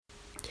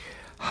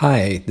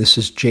Hi, this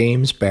is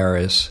James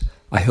Baraz.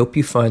 I hope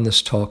you find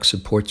this talk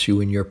supports you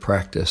in your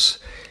practice.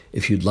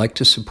 If you'd like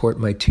to support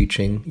my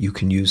teaching, you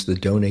can use the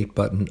donate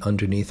button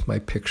underneath my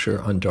picture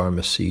on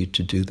Dharma Seed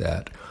to do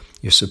that.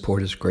 Your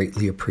support is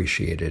greatly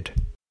appreciated.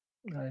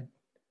 I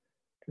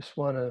just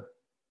want to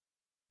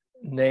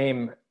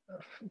name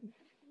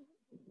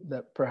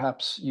that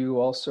perhaps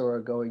you also are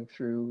going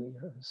through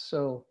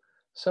so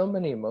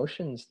many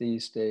emotions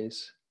these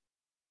days,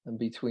 and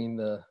between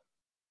the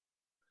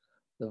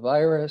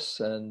virus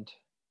and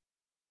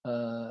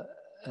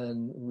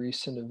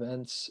recent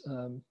events,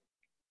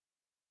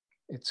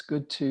 it's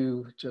good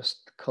to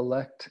just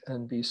collect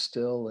and be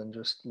still and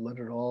just let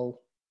it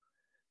all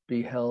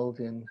be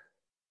held in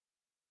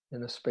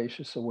a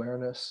spacious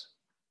awareness.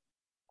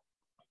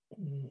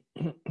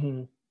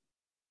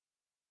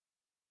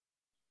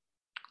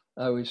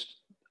 I was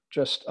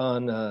just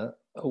on a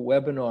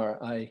webinar.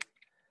 I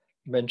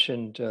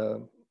mentioned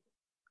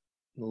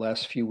in the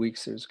last few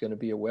weeks there's going to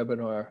be a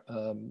webinar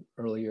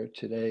earlier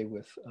today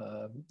with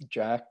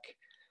Jack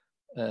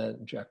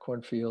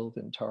Cornfield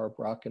and Tara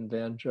Brock and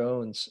Van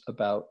Jones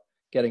about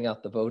getting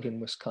out the vote in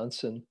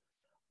Wisconsin,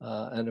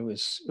 and it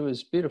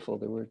was beautiful.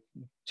 There were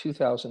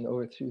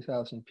over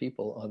 2,000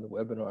 people on the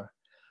webinar,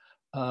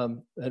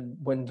 and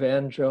when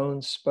Van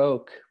Jones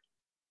spoke,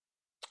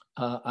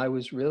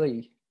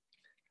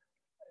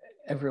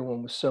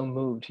 everyone was so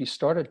moved. He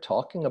started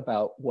talking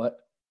about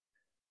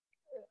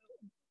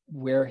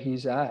where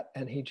he's at,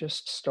 and he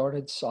just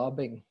started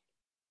sobbing.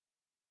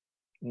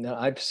 Now,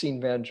 I've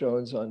seen Van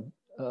Jones on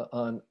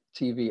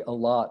TV a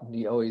lot, and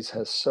he always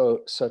has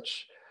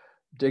such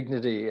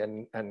dignity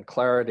and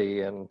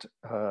clarity and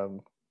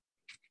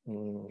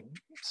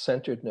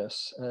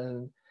centeredness,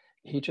 and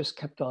he just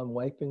kept on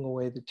wiping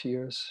away the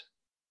tears.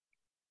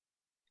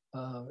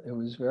 It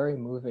was very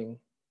moving,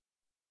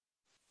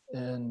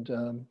 and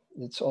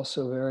it's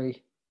also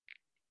very,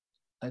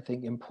 I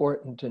think,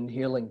 important and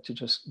healing to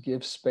just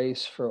give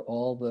space for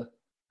all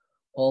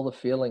the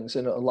feelings.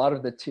 And a lot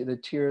of the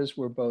tears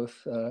were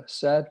both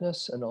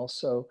sadness and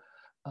also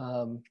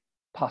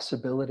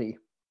possibility.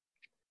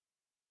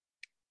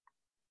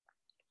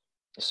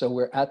 So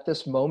we're at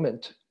this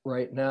moment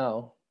right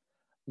now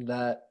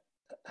that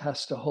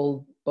has to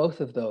hold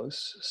both of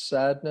those,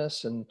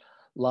 sadness and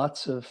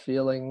lots of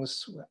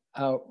feelings,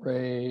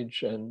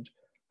 outrage and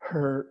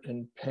hurt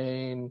and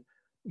pain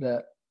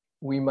that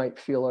we might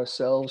feel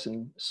ourselves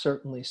and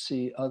certainly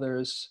see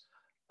others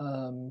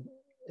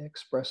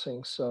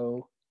expressing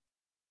so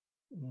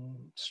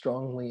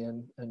strongly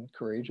and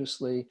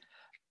courageously.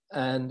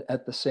 And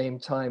at the same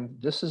time,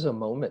 this is a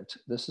moment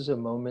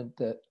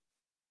that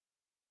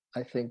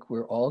I think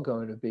we're all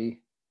going to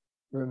be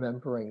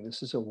remembering.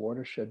 This is a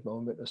watershed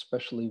moment,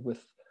 especially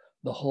with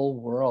the whole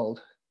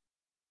world.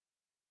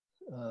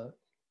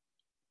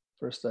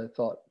 First I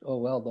thought, oh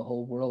well, the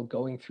whole world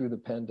going through the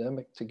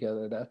pandemic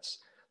together, that's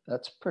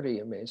pretty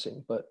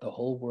amazing. But the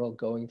whole world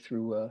going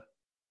through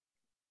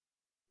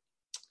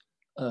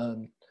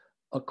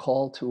a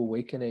call to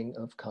awakening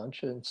of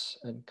conscience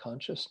and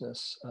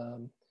consciousness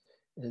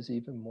is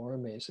even more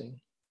amazing.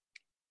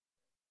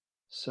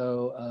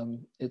 So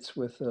it's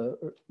with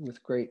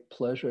great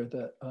pleasure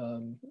that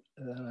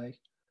I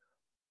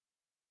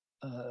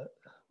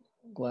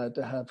glad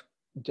to have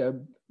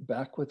Deb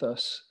back with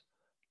us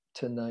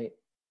tonight.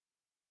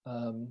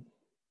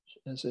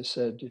 As I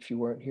said, if you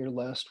weren't here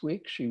last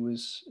week, she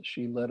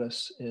led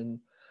us in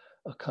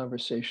a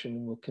conversation,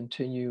 and will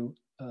continue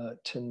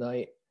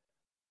tonight.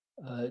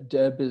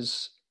 Deb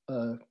is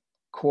a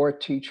core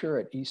teacher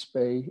at East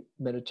Bay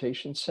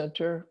Meditation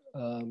Center,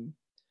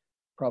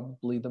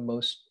 probably the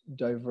most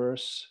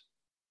diverse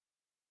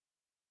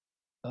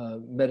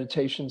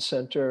meditation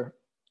center,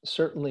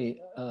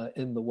 certainly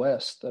in the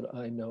West that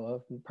I know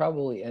of, and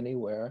probably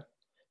anywhere.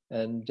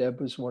 And Deb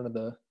was one of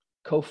the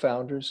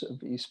co-founders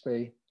of East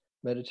Bay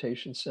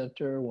Meditation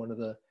Center, one of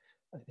the,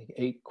 I think,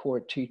 8 core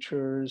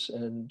teachers,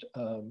 and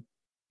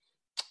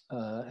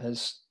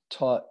has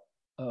taught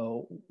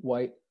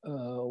white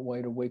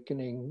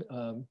awakening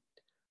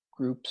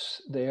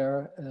groups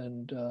there.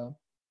 And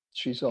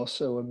she's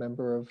also a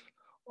member of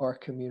our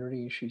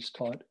community. She's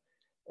taught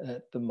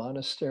at the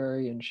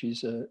monastery, and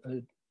she's a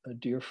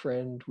dear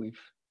friend.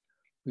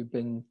 We've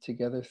been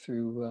together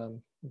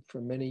through for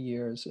many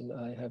years, and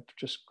I have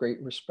just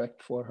great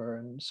respect for her,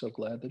 and so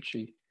glad that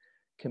she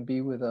can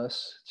be with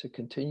us to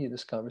continue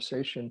this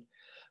conversation.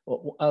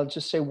 Well, I'll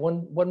just say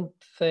one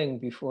thing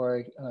before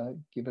I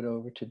give it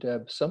over to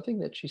Deb. Something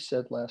that she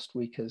said last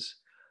week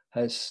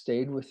has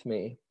stayed with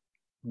me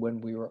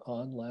when we were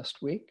on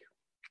last week.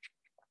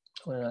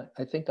 When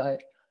I think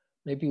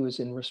maybe it was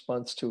in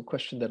response to a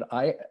question that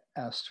I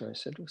asked her. I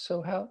said,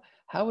 so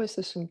how has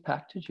this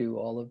impacted you,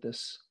 all of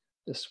this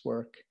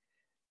work?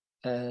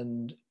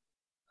 And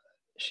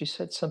she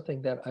said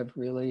something that I've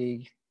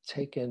really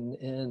taken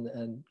in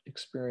and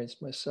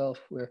experienced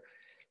myself, where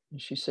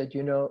she said,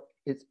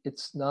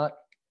 it's not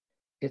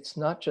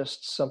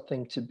just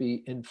something to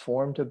be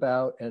informed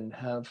about and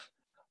have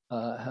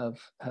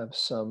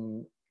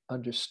some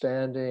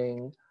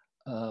understanding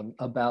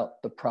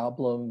about the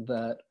problem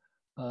that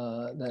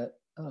that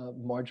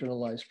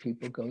marginalized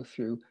people go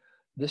through.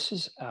 This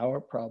is our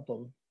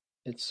problem.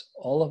 It's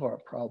all of our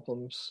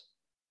problems,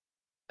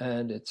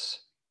 and it's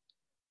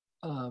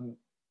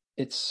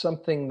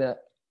something that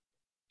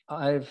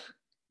I've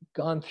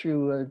gone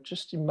through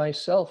just in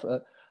myself,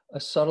 a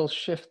subtle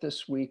shift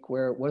this week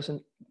where it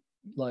wasn't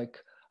like,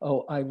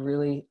 oh, I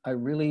really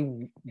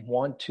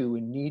want to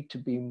and need to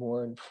be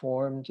more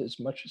informed as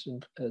much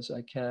as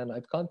I can.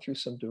 I've gone through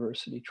some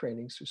diversity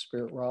trainings through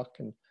Spirit Rock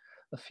and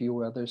a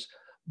few others,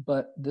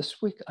 but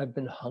this week I've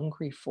been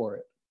hungry for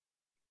it.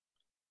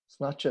 It's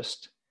not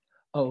just,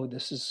 oh,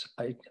 this is,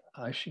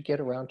 I should get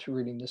around to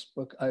reading this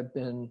book. I've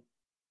been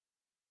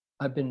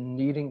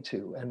needing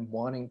to and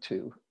wanting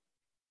to,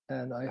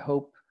 and I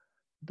hope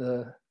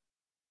the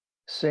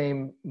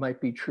same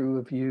might be true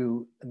of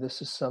you.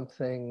 This is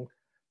something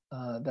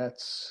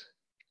that's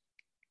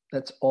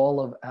all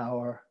of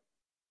our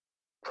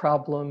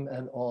problem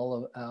and all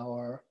of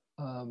our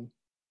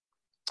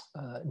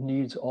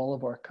needs, all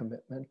of our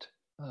commitment.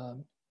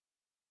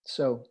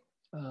 So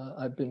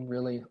I've been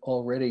really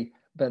already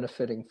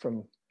benefiting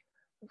from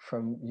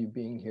you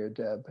being here,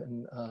 Deb,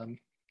 and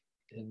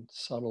in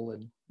subtle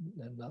and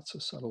not so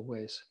subtle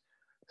ways.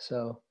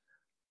 So,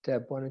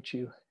 Deb, why don't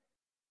you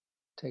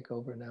take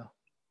over now?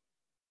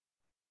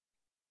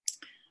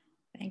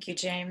 Thank you,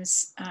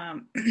 James.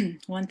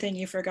 One thing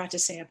you forgot to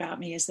say about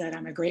me is that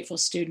I'm a grateful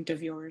student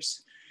of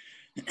yours,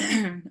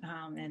 and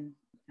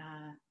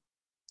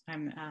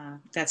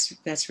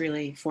that's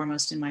really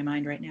foremost in my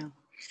mind right now.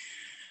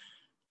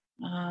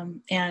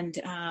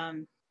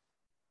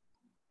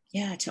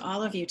 Yeah, to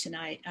all of you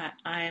tonight,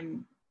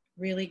 I'm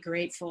really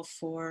grateful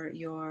for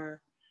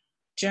your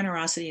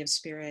generosity of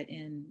spirit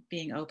in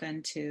being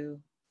open to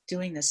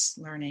doing this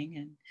learning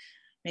and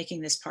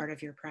making this part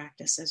of your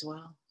practice as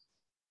well.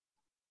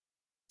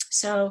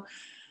 So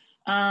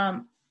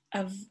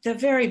of the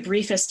very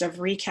briefest of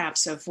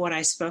recaps of what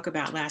I spoke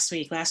about last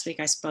week. Last week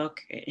I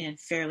spoke in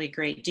fairly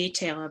great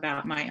detail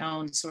about my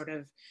own sort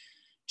of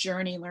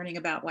journey learning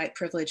about white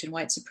privilege and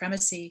white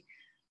supremacy.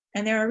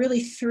 And there are really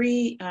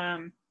three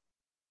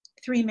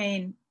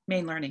main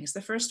learnings.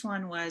 The first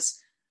one was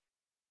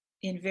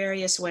in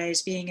various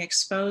ways being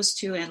exposed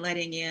to and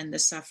letting in the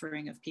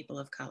suffering of people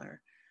of color,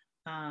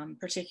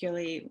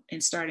 particularly in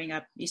starting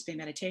up East Bay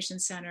Meditation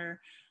Center,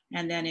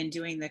 and then in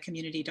doing the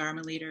community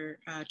dharma leader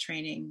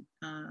training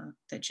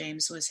that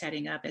James was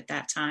heading up at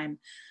that time.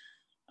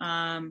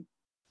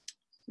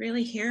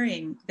 Really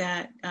hearing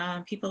that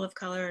people of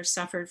color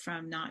suffered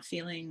from not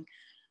feeling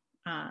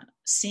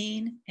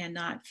seen and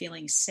not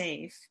feeling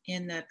safe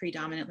in the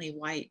predominantly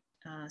white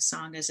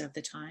sanghas of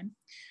the time.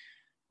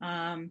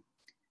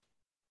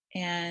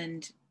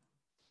 And,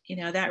 you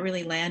know, that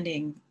really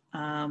landing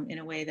in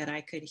a way that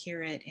I could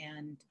hear it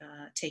and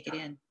take it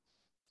in.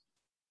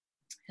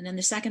 And then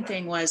the second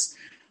thing was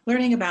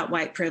learning about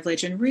white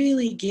privilege and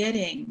really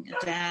getting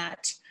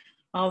that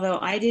although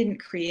I didn't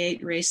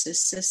create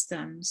racist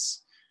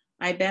systems,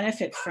 I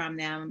benefit from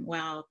them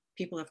while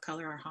people of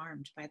color are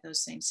harmed by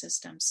those same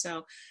systems.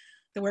 So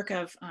the work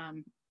of,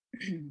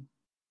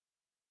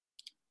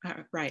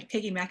 right,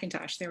 Peggy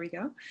McIntosh, there we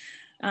go,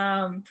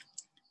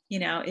 you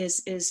know,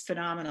 is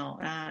phenomenal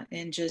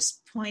in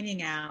just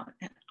pointing out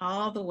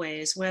all the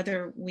ways,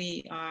 whether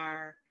we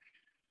are,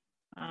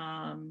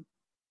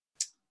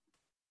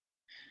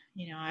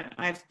 you know,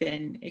 I've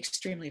been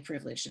extremely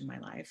privileged in my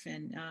life,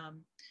 and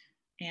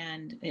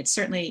it's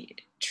certainly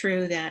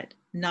true that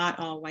not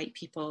all white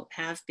people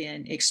have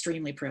been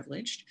extremely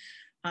privileged,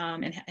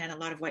 and a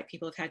lot of white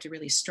people have had to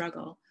really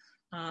struggle.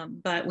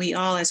 But we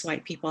all, as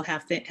white people,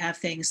 have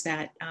things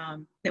that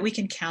that we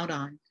can count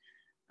on.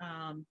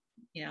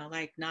 You know,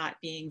 like not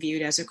being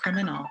viewed as a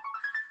criminal,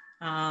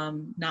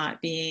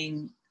 not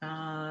being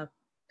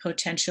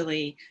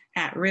potentially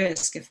at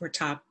risk if we're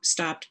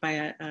stopped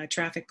by a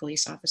traffic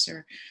police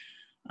officer,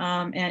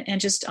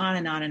 and just on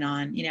and on and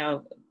on. You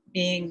know,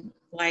 being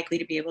likely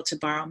to be able to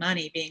borrow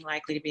money, being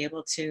likely to be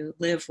able to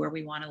live where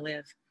we want to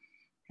live,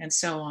 and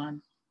so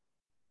on.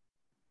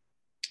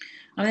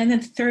 And then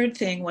the third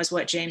thing was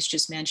what James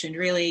just mentioned,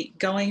 really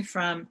going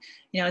from,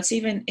 you know, it's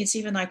even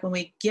like when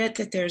we get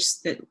that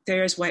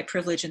there's white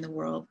privilege in the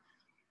world,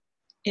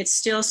 it's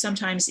still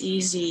sometimes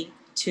easy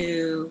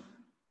to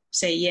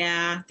say,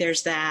 yeah,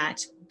 there's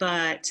that,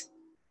 but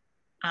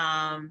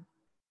I'm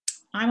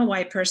a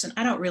white person.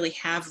 I don't really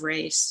have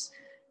race,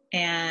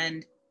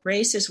 and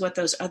race is what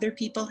those other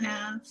people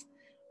have,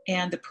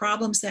 and the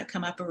problems that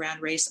come up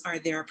around race are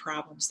their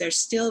problems. There's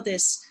still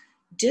this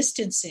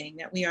distancing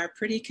that we are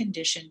pretty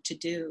conditioned to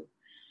do.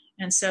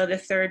 And so the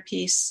third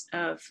piece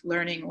of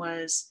learning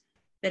was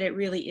that it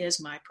really is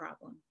my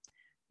problem,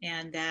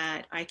 and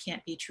that I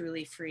can't be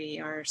truly free,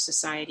 our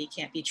society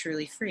can't be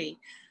truly free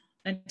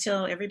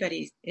until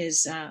everybody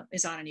is on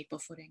an equal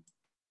footing.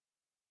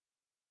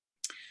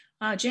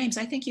 James,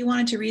 I think you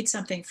wanted to read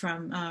something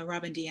from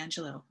Robin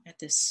DiAngelo at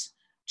this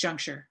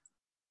juncture.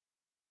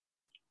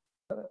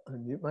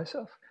 Unmute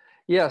myself.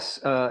 Yes,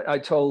 I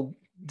told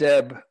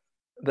Deb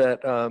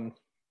that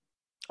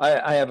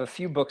I have a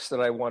few books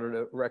that I wanted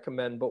to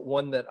recommend, but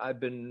one that I've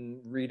been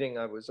reading,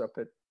 I was up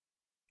at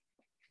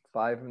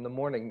 5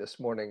 a.m. this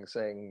morning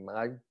saying,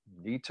 I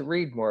need to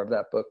read more of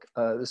that book.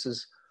 This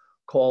is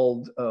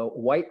called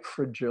White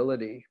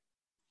Fragility,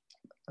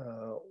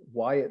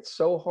 Why It's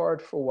So Hard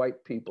for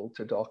White People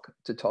to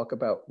talk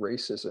about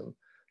Racism,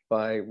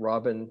 by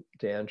Robin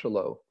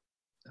DiAngelo,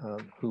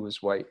 who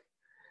is white.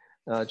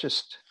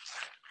 Just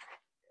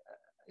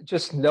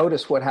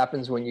notice what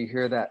happens when you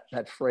hear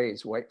that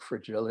phrase, white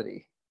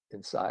fragility,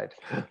 inside.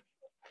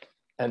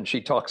 And she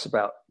talks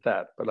about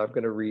that, but I'm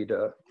going to read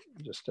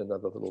just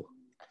another little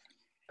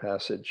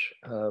passage.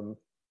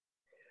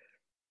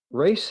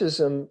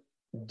 Racism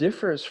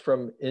differs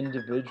from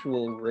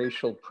individual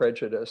racial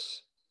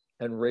prejudice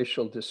and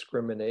racial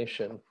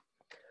discrimination.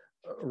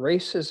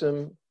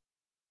 Racism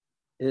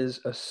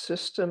is a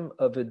system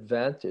of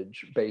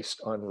advantage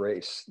based on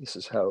race. This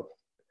is how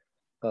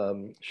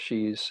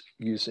she's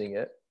using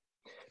it.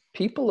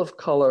 People of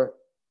color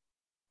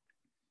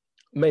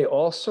may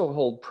also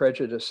hold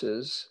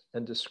prejudices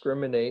and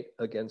discriminate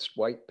against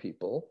white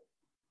people.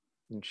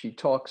 And she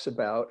talks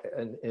about,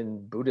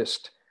 in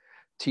Buddhist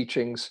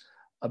teachings,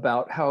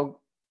 about how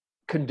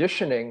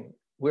conditioning,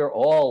 we're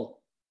all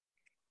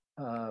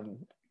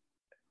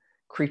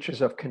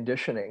creatures of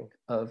conditioning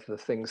of the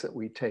things that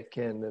we take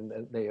in,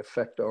 and they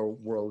affect our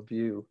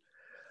worldview.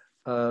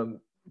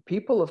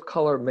 People of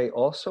color may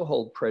also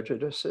hold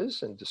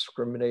prejudices and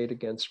discriminate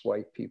against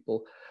white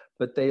people,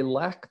 but they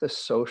lack the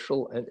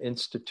social and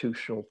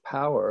institutional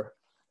power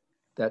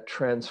that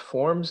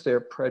transforms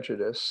their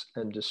prejudice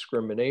and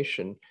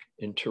discrimination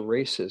into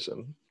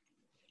racism.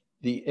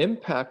 The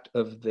impact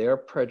of their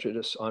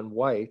prejudice on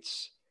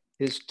whites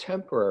is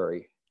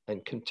temporary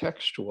and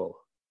contextual.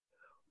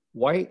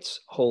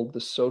 Whites hold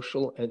the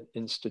social and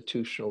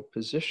institutional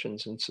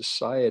positions in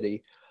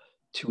society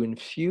to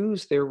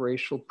infuse their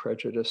racial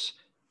prejudice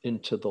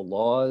into the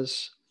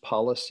laws,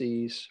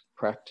 policies,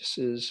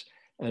 practices,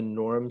 and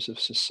norms of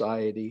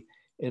society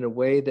in a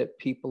way that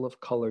people of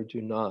color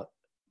do not.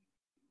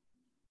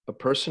 A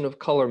person of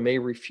color may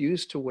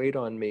refuse to wait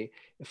on me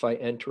if I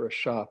enter a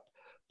shop,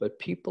 but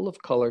people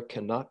of color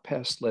cannot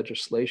pass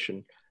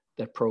legislation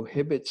that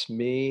prohibits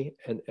me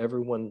and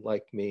everyone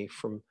like me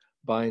from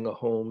buying a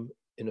home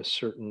in a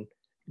certain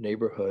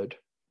neighborhood.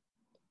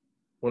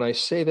 When I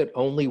say that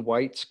only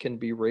whites can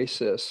be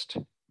racist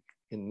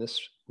in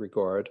this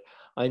regard,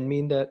 I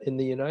mean that in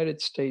the United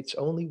States,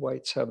 only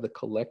whites have the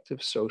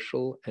collective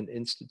social and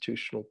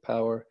institutional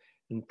power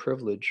and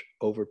privilege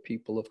over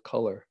people of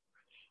color.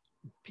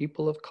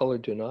 People of color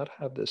do not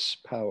have this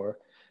power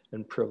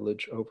and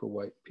privilege over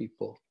white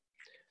people.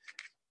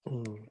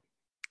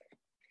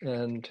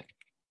 And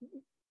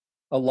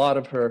a lot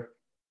of her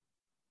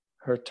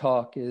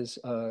talk is,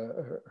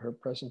 her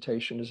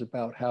presentation is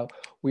about how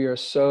we are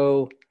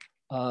so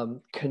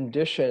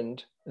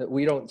conditioned that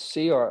we don't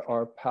see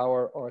our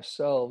power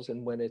ourselves,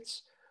 and when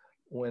it's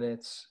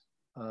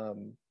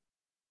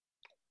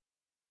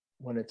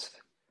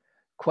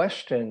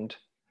questioned,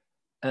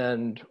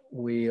 and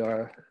we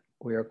are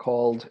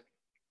called,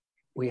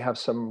 we have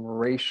some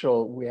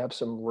racial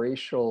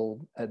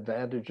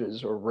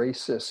advantages or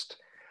racist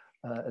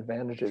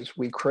advantages,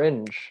 we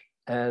cringe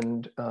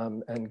and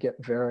get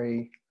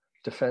very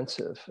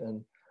defensive,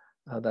 and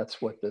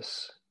that's what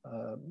this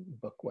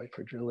book White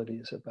Fragility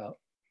is about.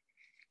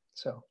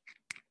 So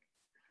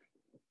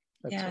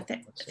yeah,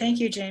 thank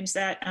you, James.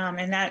 That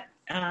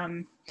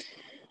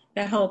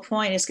that whole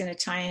point is going to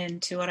tie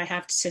into what I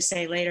have to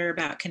say later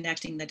about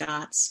connecting the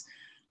dots.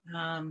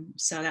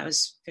 So that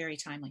was very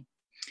timely.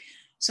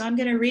 So I'm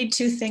going to read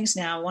two things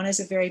now. One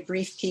is a very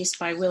brief piece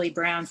by Willie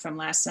Brown from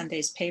last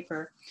Sunday's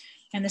paper,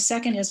 and the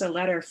second is a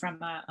letter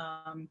from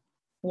a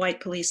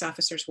white police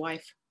officer's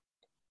wife.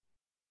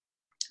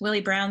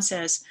 Willie Brown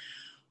says,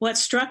 "What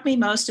struck me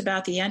most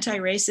about the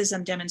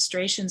anti-racism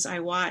demonstrations I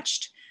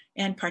watched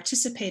and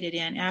participated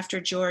in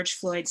after George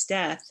Floyd's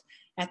death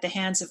at the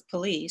hands of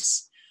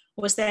police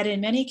was that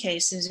in many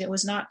cases it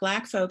was not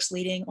Black folks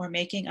leading or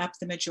making up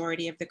the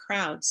majority of the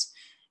crowds.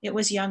 It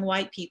was young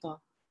white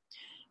people.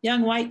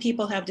 Young white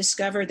people have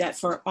discovered that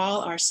for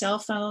all our cell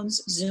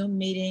phones, Zoom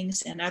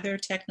meetings, and other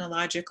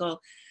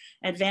technological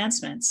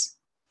advancements,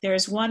 there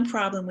is one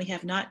problem we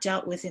have not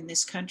dealt with in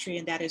this country,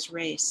 and that is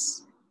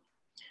race.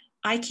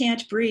 I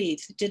Can't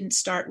Breathe didn't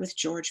start with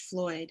George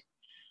Floyd.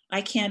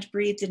 I Can't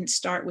Breathe didn't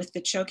start with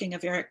the choking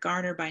of Eric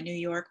Garner by New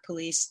York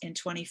police in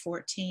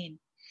 2014.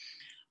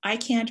 I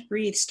Can't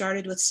Breathe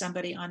started with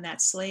somebody on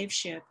that slave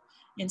ship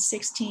in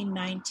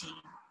 1619,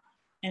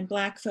 and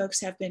Black folks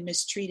have been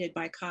mistreated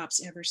by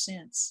cops ever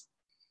since.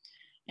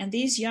 And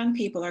these young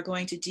people are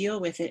going to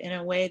deal with it in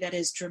a way that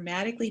is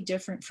dramatically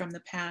different from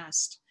the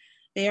past.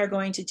 They are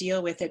going to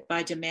deal with it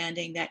by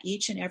demanding that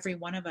each and every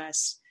one of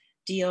us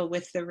deal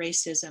with the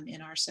racism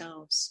in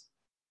ourselves."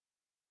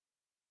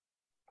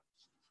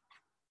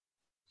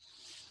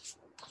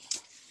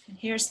 And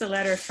here's the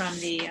letter from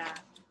the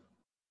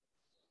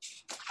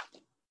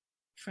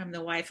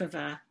wife of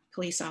a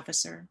police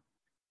officer.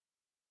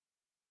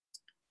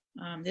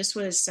 This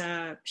was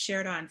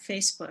shared on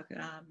Facebook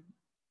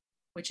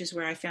which is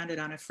where I found it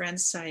on a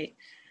friend's site.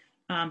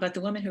 But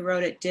the woman who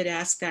wrote it did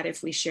ask that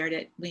if we shared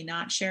it, we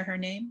not share her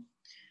name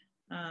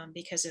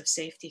because of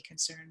safety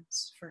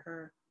concerns for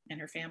her and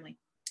her family.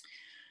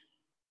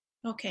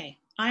 Okay,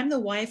 I'm the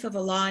wife of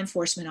a law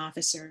enforcement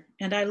officer,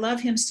 and I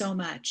love him so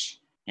much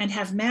and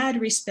have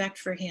mad respect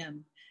for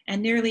him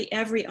and nearly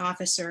every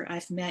officer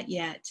I've met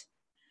yet.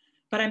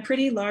 But I'm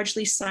pretty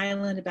largely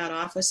silent about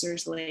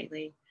officers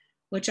lately,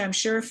 which I'm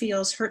sure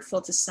feels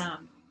hurtful to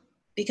some,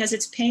 because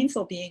it's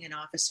painful being an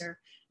officer.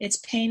 It's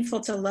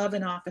painful to love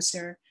an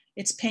officer.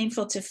 It's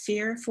painful to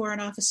fear for an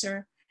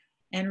officer.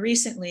 And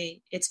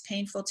recently, it's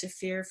painful to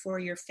fear for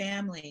your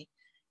family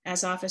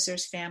as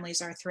officers'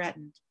 families are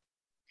threatened.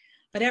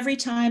 But every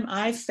time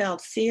I've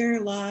felt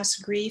fear, loss,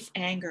 grief,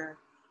 anger,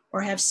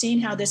 or have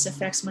seen how this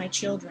affects my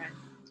children,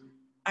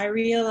 I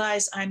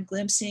realize I'm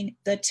glimpsing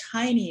the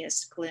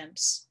tiniest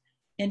glimpse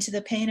into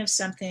the pain of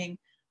something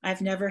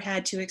I've never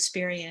had to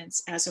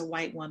experience as a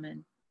white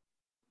woman.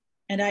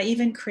 And I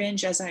even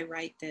cringe as I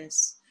write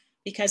this,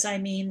 because I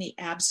mean the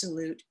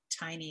absolute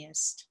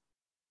tiniest.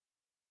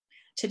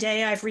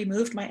 Today, I've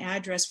removed my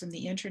address from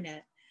the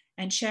internet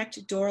and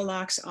checked door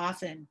locks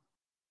often.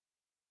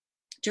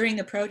 During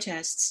the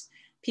protests,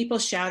 people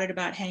shouted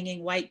about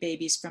hanging white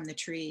babies from the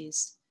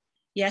trees.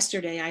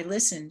 Yesterday, I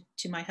listened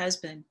to my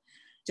husband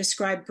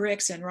describe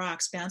bricks and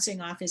rocks bouncing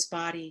off his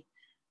body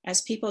as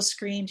people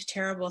screamed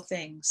terrible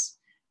things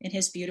in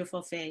his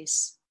beautiful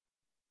face.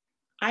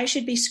 I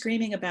should be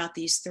screaming about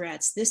these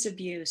threats, this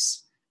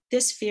abuse,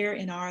 this fear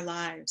in our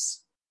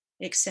lives,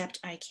 except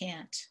I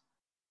can't,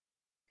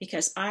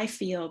 because I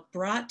feel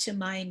brought to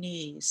my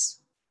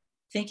knees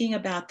thinking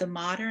about the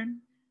modern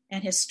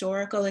and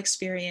historical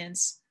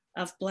experience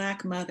of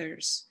Black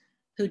mothers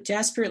who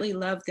desperately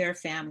loved their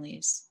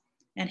families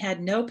and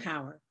had no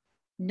power,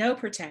 no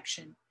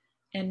protection,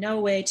 and no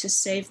way to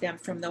save them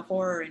from the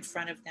horror in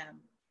front of them,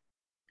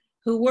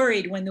 who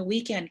worried when the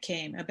weekend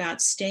came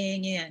about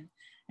staying in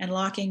and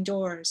locking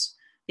doors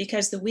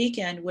because the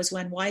weekend was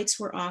when whites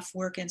were off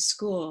work and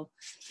school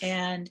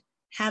and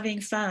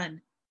having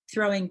fun,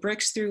 throwing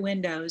bricks through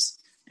windows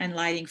and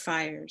lighting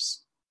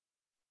fires.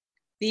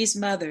 These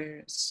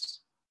mothers.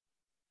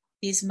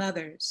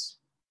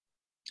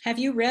 Have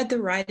you read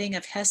the writing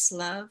of Hess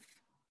Love?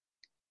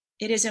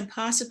 It is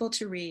impossible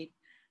to read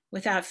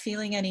without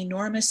feeling an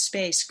enormous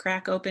space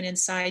crack open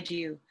inside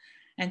you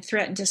and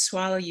threaten to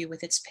swallow you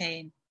with its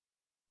pain.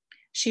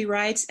 She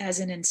writes as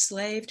an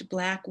enslaved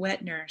Black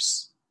wet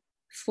nurse,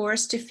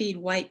 forced to feed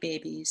white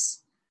babies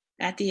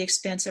at the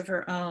expense of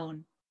her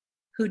own,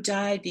 who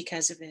died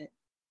because of it.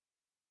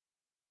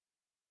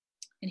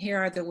 And here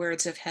are the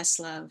words of Hess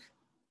Love.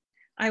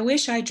 I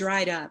wish I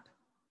dried up.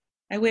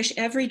 I wish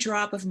every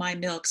drop of my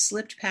milk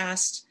slipped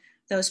past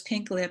those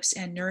pink lips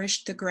and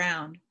nourished the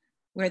ground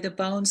where the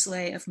bones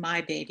lay of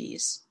my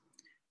babies,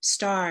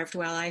 starved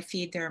while I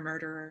feed their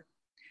murderer.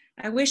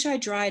 I wish I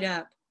dried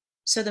up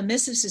so the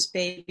missus's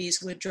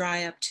babies would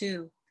dry up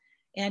too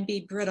and be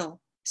brittle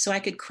so I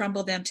could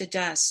crumble them to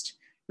dust,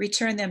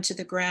 return them to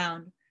the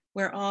ground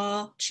where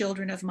all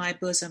children of my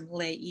bosom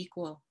lay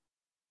equal.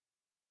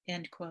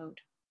 End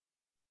quote.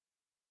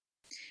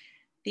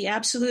 The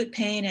absolute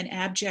pain and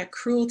abject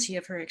cruelty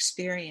of her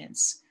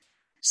experience,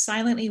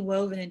 silently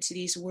woven into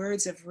these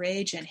words of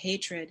rage and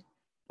hatred,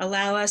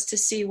 allow us to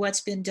see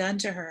what's been done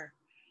to her,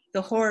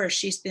 the horror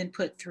she's been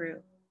put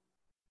through,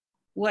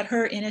 what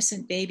her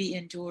innocent baby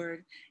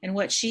endured, and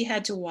what she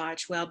had to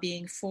watch while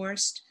being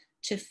forced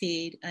to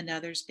feed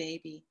another's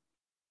baby.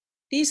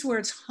 These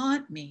words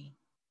haunt me.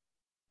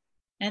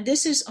 And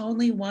this is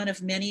only one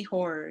of many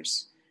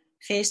horrors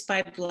faced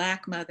by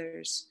Black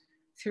mothers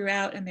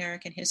throughout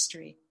American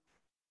history.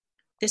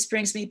 This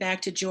brings me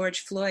back to George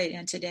Floyd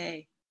and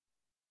today.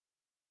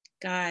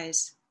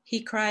 Guys,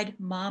 he cried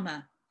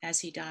mama as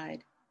he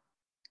died.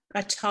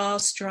 A tall,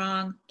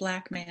 strong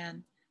Black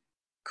man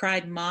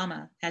cried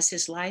mama as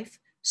his life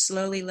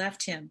slowly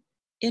left him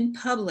in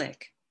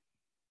public,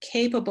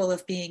 capable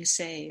of being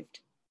saved,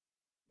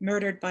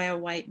 murdered by a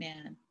white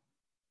man.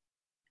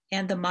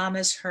 And the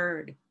mamas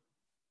heard.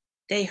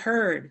 They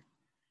heard.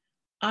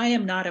 I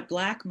am not a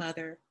Black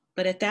mother,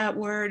 but at that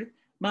word,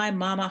 my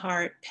mama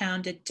heart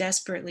pounded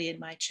desperately in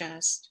my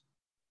chest.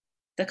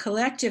 The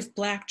collective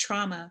Black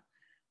trauma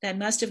that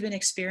must have been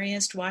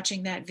experienced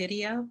watching that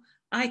video,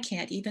 I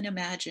can't even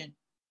imagine.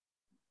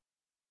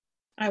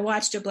 I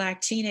watched a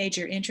Black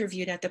teenager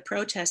interviewed at the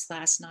protest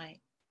last night.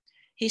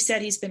 He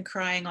said he's been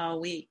crying all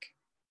week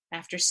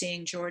after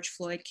seeing George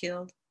Floyd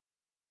killed.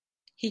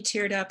 He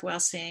teared up while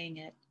saying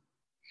it.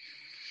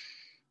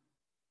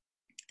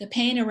 The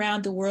pain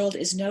around the world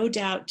is no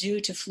doubt due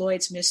to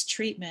Floyd's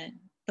mistreatment,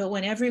 but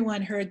when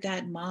everyone heard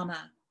that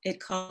mama, it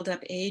called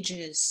up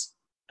ages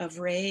of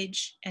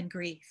rage and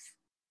grief.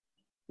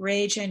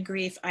 Rage and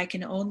grief I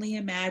can only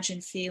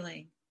imagine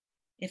feeling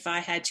if I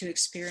had to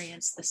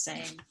experience the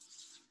same.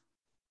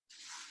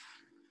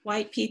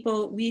 White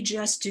people, we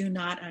just do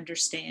not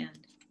understand.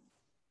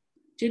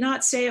 Do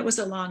not say it was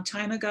a long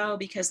time ago,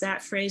 because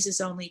that phrase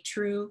is only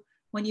true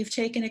when you've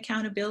taken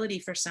accountability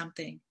for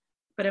something,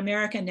 but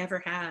America never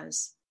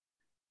has.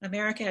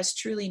 America has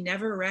truly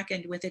never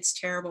reckoned with its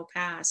terrible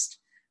past,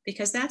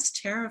 because that's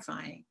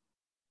terrifying.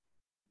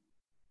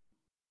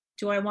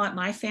 Do I want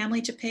my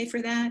family to pay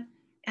for that?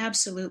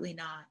 Absolutely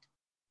not.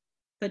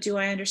 But do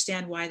I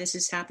understand why this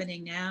is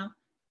happening now?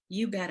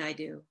 You bet I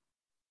do.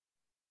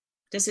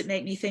 Does it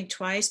make me think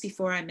twice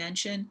before I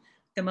mention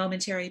the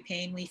momentary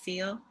pain we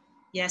feel?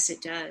 Yes,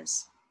 it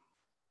does.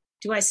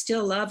 Do I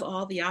still love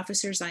all the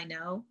officers I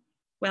know,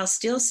 while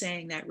still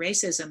saying that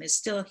racism is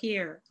still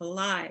here,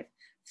 alive,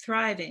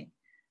 thriving,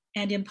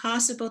 and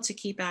impossible to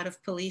keep out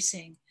of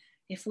policing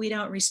if we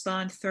don't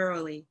respond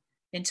thoroughly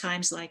in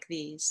times like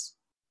these?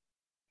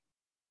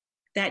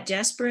 That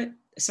despite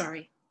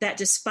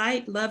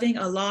loving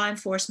a law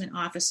enforcement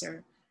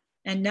officer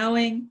and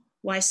knowing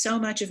why so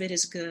much of it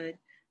is good,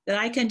 that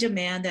I can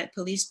demand that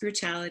police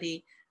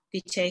brutality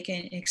be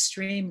taken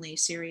extremely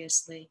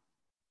seriously.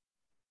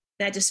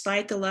 That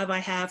despite the love I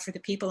have for the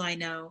people I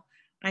know,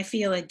 I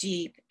feel a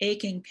deep,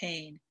 aching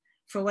pain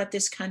for what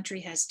this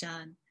country has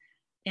done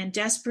and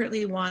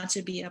desperately want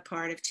to be a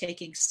part of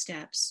taking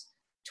steps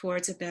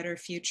towards a better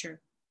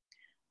future.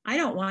 I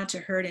don't want to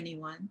hurt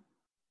anyone.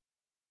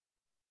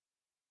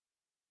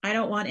 I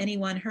don't want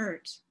anyone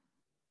hurt.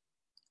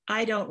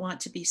 I don't want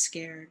to be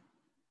scared.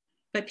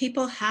 But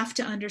people have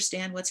to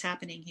understand what's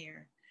happening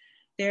here.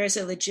 There is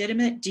a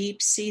legitimate,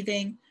 deep,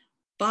 seething,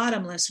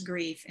 bottomless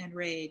grief and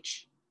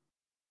rage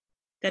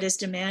that is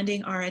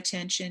demanding our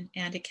attention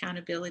and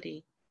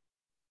accountability.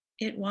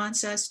 It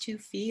wants us to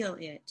feel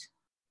it,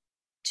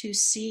 to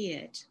see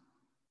it.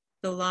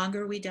 The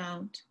longer we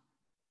don't,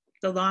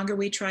 the longer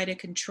we try to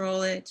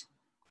control it,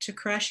 to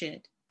crush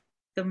it,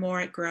 the more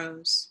it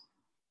grows.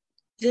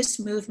 This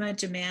movement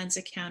demands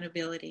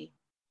accountability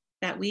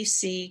that we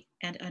see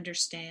and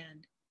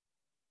understand.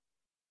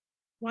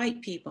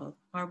 White people,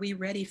 are we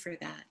ready for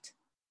that?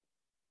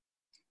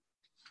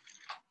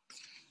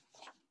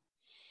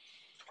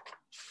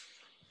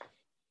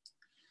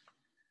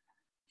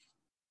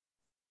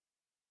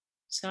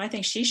 So I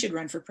think she should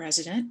run for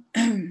president.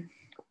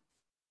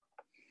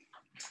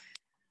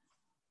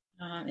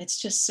 It's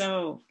just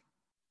so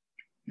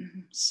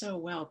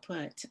well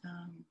put.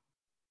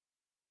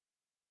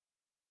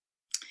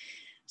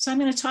 So I'm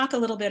going to talk a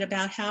little bit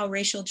about how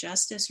racial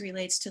justice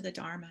relates to the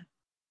Dharma,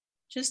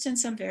 just in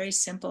some very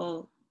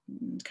simple,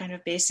 kind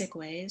of basic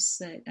ways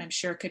that I'm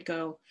sure could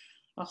go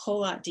a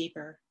whole lot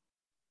deeper.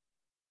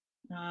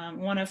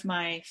 One of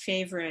my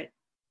favorite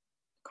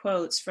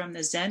quotes from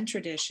the Zen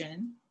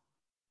tradition,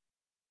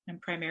 I'm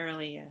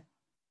primarily a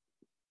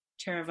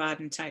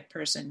Theravadan type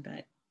person,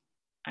 but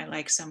I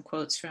like some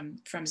quotes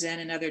from Zen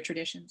and other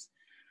traditions,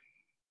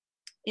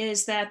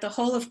 is that the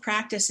whole of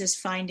practice is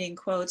finding,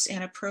 quotes,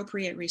 an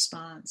appropriate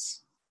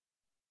response.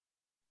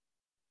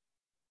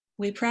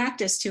 We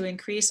practice to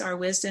increase our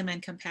wisdom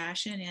and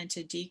compassion and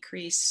to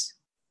decrease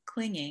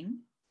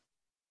clinging.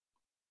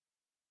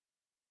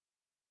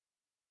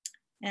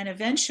 And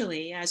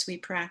eventually, as we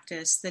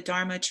practice, the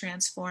Dharma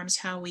transforms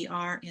how we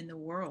are in the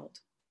world.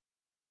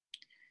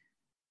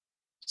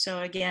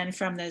 So again,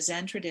 from the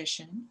Zen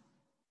tradition,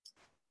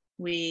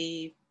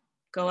 we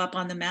go up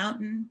on the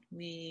mountain,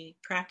 we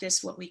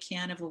practice what we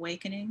can of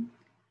awakening,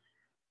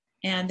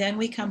 and then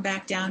we come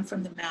back down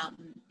from the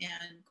mountain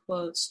and,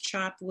 quotes,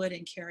 chop wood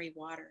and carry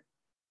water.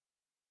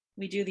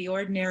 We do the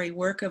ordinary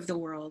work of the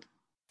world,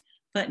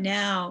 but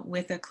now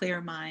with a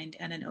clear mind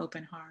and an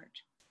open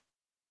heart.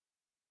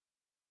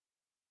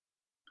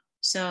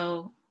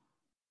 So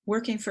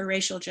working for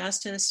racial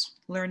justice,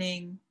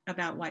 learning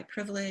about white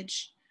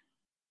privilege,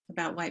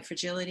 about white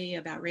fragility,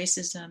 about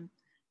racism,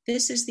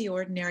 this is the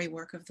ordinary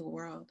work of the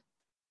world.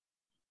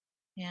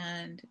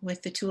 And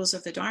with the tools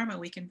of the Dharma,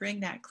 we can bring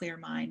that clear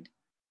mind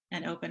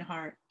and open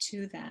heart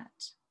to that.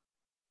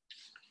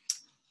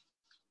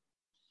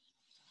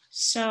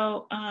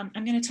 So I'm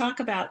going to talk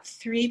about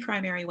three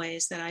primary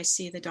ways that I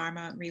see the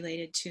Dharma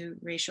related to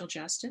racial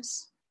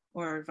justice,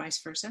 or vice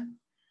versa.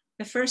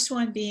 The first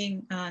one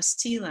being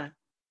sila,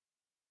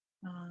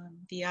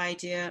 the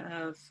idea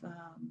of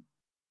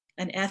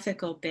an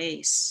ethical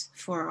base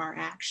for our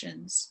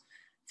actions,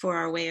 for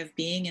our way of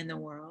being in the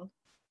world,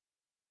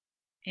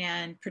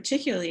 and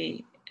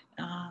particularly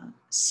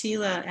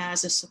sila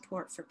as a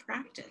support for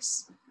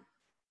practice,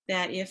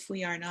 that if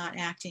we are not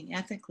acting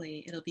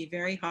ethically, it'll be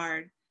very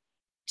hard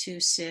to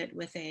sit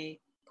with a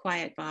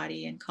quiet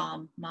body and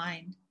calm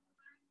mind.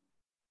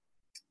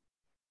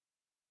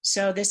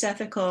 So this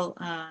ethical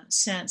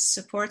sense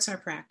supports our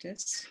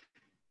practice.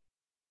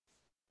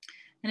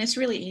 And it's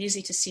really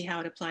easy to see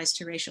how it applies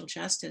to racial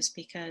justice,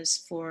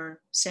 because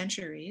for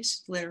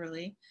centuries,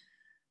 literally,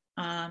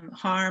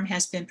 harm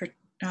has been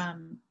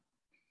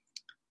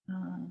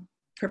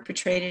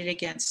perpetrated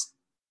against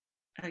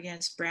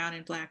brown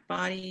and black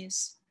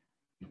bodies.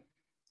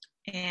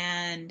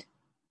 And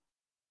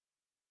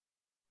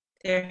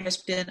there has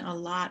been a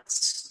lot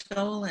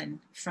stolen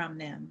from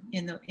them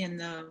in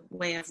the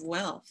way of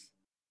wealth.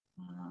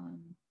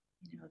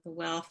 The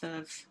wealth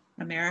of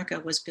America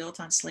was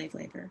built on slave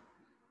labor.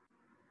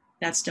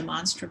 That's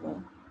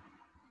demonstrable.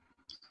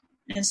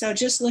 And so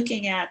just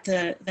looking at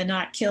the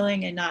not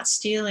killing and not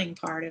stealing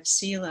part of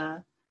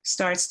sila,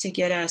 starts to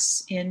get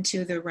us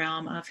into the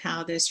realm of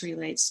how this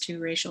relates to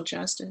racial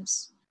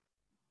justice.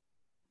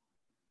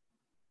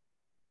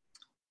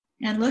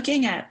 And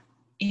looking at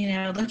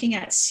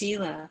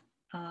Sila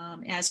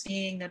as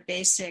being the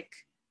basic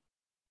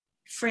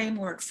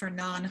framework for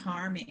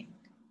non-harming.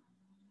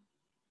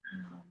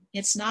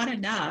 It's not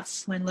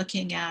enough when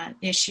looking at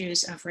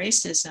issues of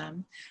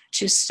racism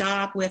to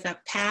stop with a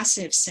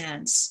passive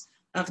sense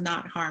of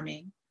not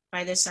harming.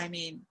 By this, I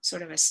mean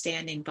sort of a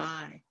standing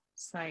by.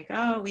 It's like,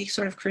 oh, we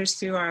sort of cruise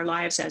through our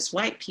lives as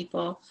white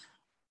people.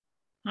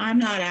 I'm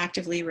not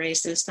actively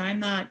racist. I'm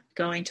not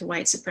going to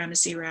white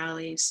supremacy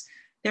rallies.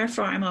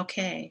 Therefore, I'm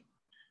okay.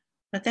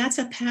 But that's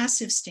a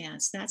passive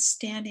stance. That's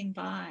standing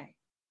by.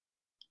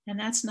 And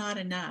that's not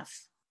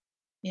enough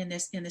in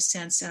the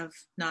sense of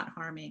not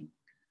harming.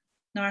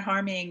 Not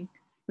harming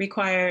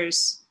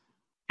requires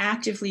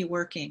actively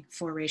working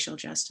for racial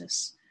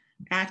justice,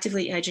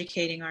 actively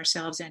educating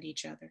ourselves and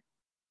each other.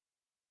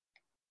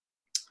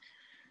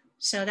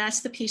 So that's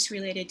the piece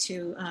related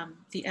to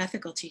the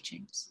ethical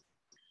teachings.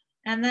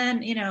 And then,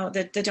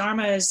 the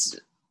Dharma is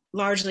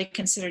largely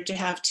considered to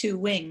have two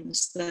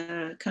wings,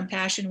 the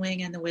compassion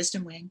wing and the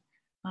wisdom wing.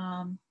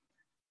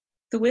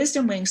 The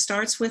wisdom wing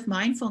starts with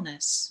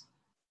mindfulness.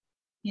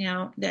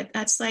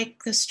 That's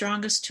like the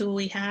strongest tool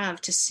we have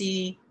to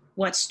see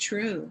what's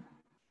true,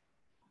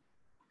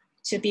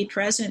 to be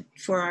present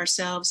for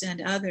ourselves and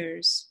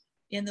others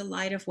in the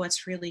light of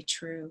what's really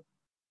true.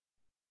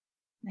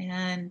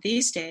 And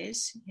these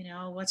days,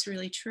 what's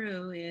really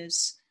true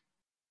is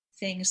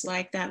things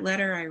like that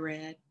letter I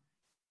read,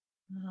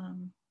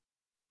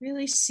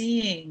 really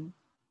seeing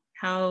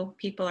how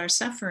people are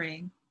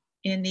suffering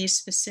in these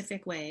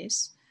specific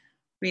ways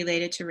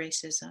related to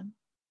racism,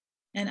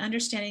 and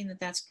understanding that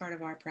that's part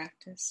of our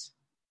practice.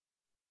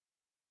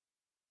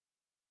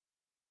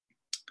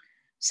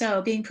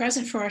 So being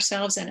present for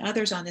ourselves and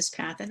others on this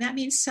path, and that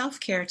means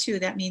self-care too.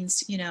 That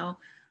means,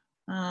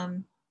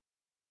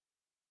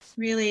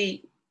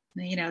 really,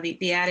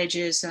 the adage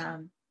is,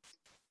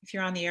 if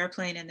you're on the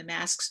airplane and the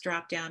masks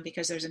drop down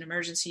because there's an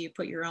emergency, you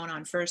put your own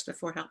on first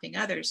before helping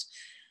others.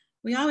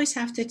 We always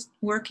have to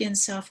work in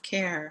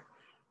self-care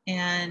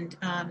and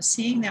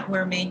seeing that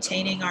we're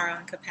maintaining our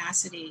own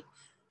capacity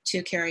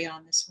to carry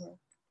on this work.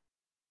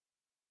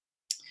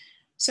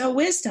 So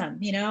wisdom,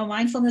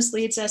 mindfulness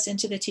leads us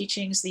into the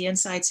teachings, the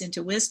insights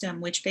into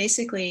wisdom, which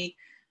basically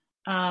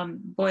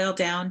boil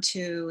down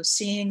to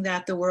seeing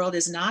that the world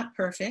is not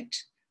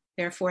perfect.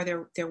 Therefore,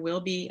 there will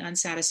be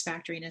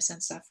unsatisfactoriness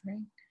and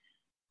suffering.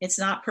 It's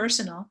not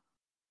personal,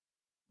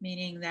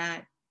 meaning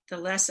that the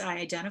less I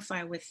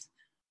identify with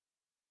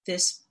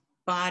this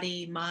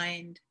body,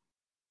 mind,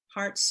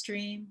 heart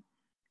stream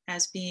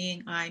as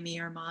being I, me,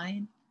 or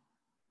mine,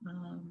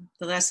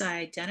 the less I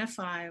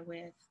identify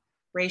with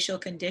racial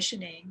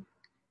conditioning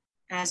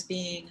as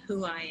being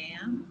who I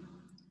am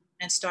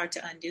and start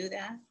to undo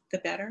that, the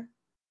better.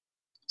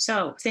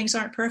 So things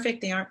aren't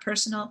perfect, they aren't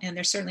personal, and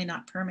they're certainly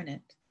not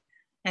permanent.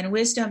 And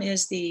wisdom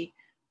is the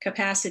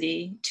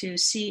capacity to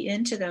see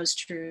into those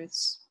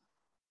truths.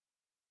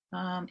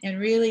 And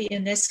really,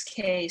 in this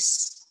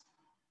case,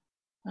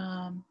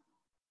 to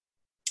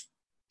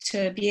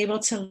be able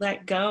to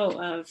let go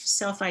of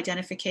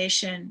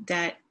self-identification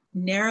that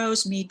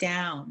narrows me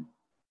down,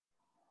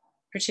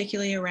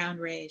 particularly around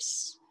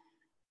race.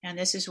 And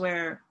this is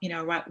where,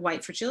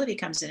 white fragility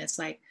comes in. It's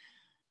like,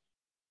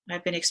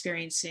 I've been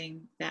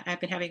experiencing that. I've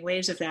been having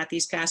waves of that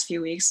these past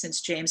few weeks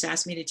since James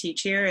asked me to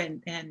teach here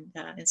and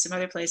in some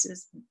other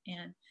places.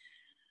 And,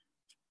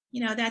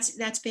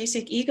 that's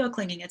basic ego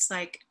clinging. It's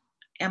like,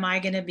 am I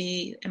going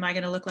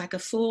to look like a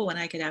fool when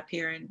I get up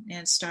here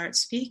and start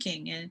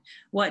speaking? And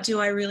what do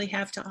I really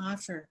have to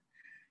offer?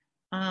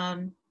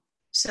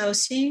 So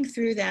seeing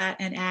through that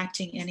and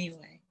acting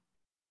anyway.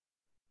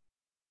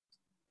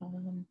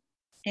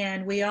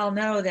 And we all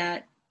know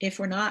that if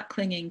we're not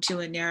clinging to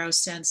a narrow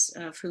sense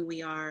of who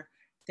we are,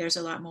 there's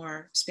a lot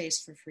more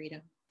space for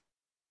freedom.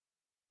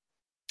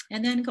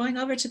 And then going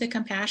over to the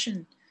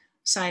compassion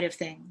side of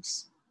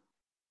things.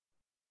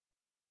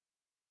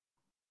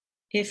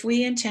 If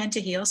we intend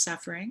to heal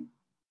suffering,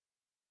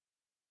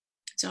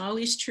 it's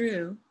always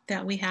true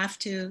that we have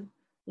to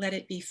let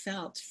it be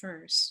felt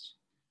first.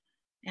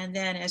 And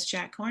then, as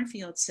Jack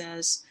Kornfield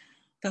says,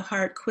 the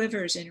heart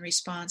quivers in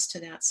response to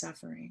that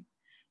suffering.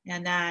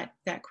 And that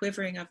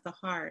quivering of the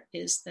heart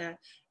is the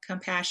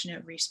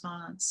compassionate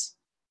response.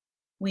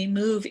 We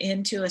move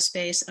into a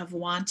space of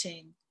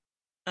wanting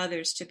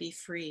others to be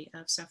free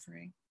of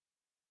suffering.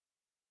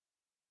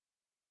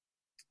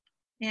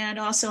 And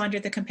also under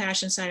the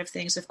compassion side of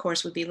things, of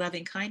course, would be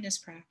loving kindness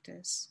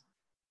practice.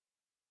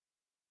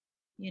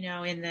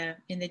 In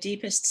the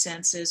deepest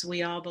senses,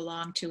 we all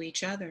belong to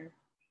each other.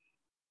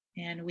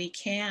 And we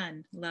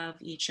can love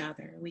each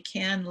other. We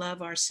can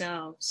love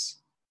ourselves.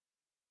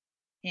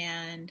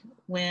 And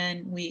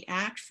when we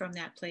act from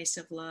that place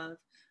of love,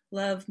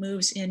 love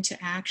moves into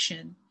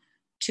action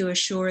to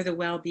assure the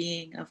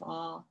well-being of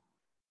all.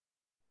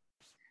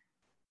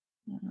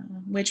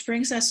 Which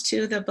brings us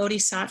to the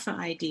Bodhisattva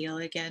ideal,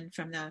 again,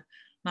 from the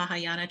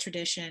Mahayana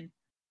tradition.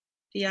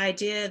 the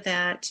idea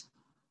that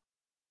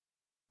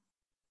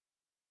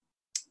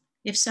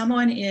if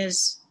someone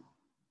is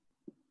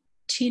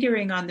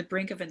teetering on the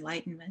brink of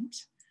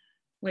enlightenment,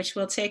 which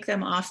will take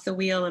them off the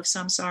wheel of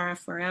samsara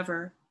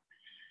forever,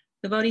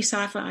 the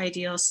Bodhisattva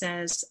ideal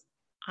says,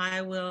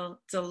 I will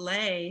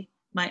delay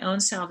my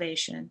own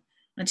salvation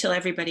until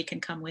everybody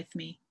can come with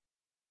me.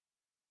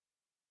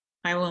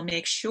 I will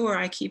make sure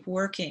I keep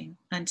working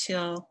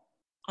until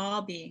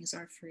all beings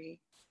are free.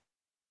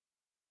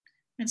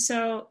 And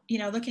so,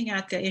 looking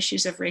at the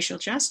issues of racial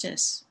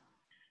justice,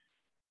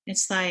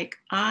 it's like,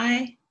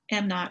 I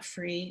am not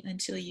free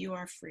until you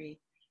are free.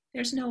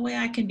 There's no way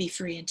I can be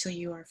free until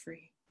you are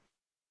free.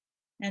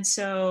 And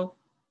so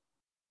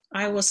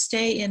I will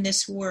stay in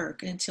this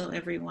work until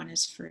everyone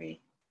is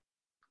free.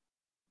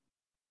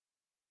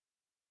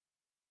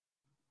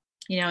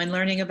 In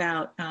learning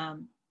about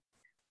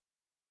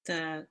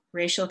the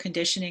racial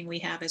conditioning we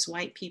have as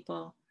white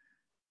people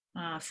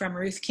from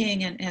Ruth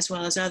King and as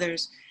well as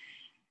others,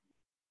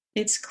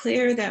 it's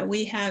clear that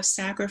we have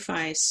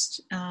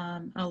sacrificed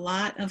a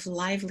lot of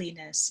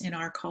liveliness in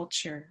our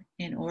culture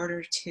in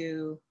order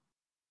to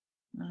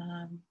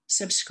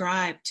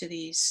subscribe to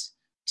this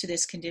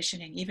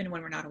conditioning, even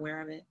when we're not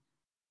aware of it.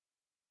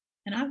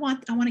 And I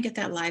want to get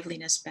that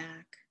liveliness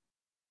back.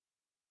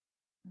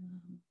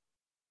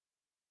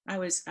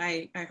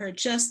 I heard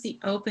just the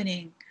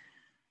opening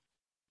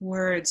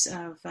words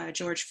of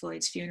George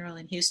Floyd's funeral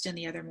in Houston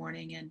the other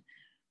morning, and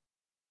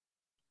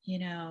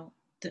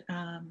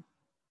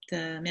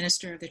the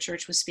minister of the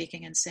church was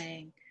speaking and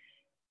saying,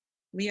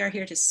 we are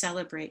here to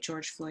celebrate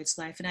George Floyd's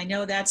life. And I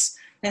know that's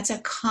a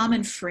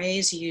common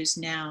phrase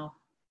used now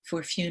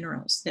for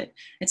funerals, that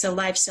it's a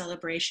life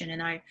celebration.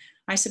 And I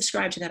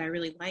subscribe to that. I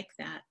really like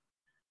that.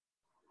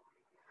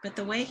 But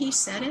the way he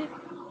said it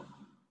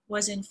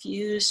was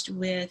infused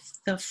with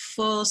the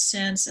full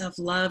sense of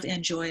love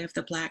and joy of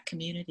the Black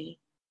community.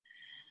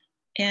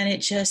 And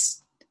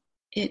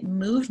it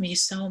moved me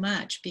so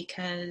much,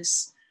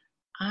 because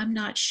I'm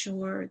not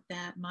sure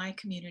that my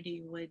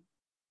community would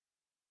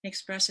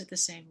express it the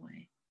same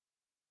way,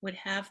 would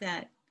have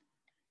that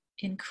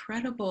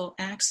incredible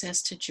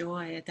access to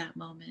joy at that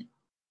moment.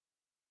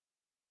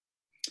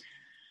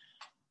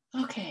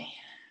 Okay.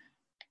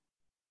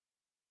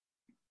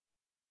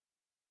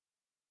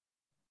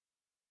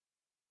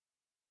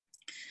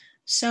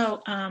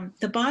 So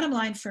the bottom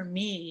line for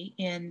me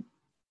in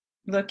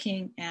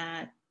looking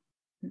at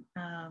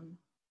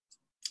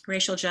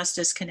racial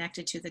justice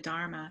connected to the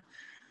Dharma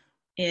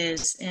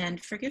is,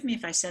 and forgive me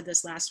if I said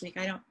this last week,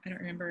 I don't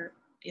remember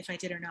if I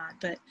did or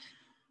not, but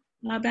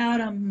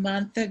about a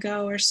month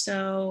ago or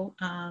so,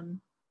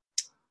 I'm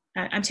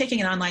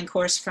taking an online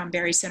course from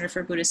Barry Center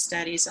for Buddhist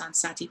Studies on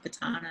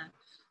Satipatthana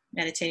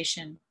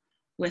meditation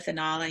with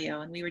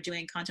Analayo, and we were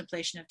doing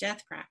contemplation of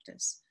death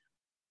practice.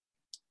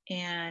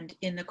 And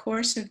in the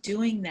course of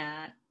doing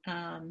that,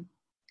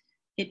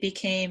 it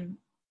became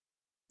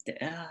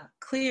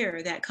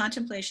clear that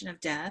contemplation of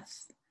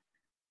death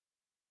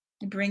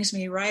brings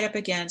me right up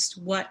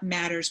against what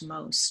matters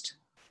most.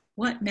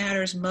 What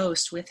matters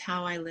most with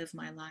how I live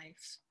my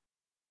life?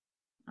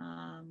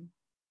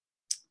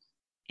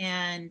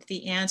 And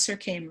the answer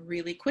came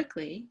really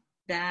quickly,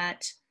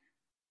 that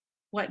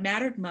what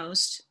mattered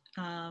most,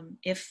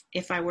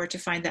 if I were to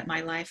find that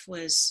my life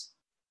was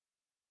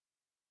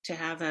to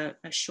have a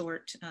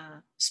short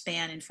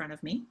span in front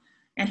of me,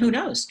 and who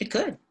knows, it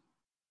could,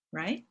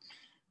 right?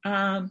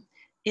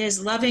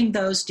 Is loving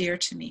those dear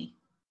to me.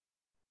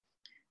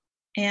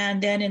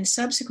 And then in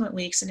subsequent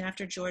weeks, and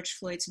after George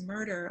Floyd's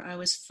murder, I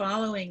was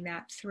following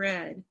that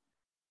thread.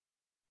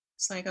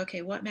 It's like,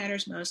 okay, what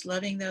matters most?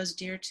 Loving those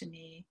dear to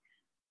me,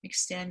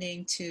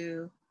 extending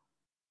to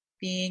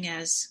being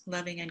as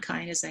loving and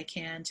kind as I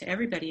can to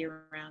everybody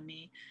around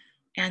me,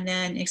 and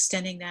then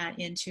extending that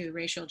into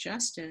racial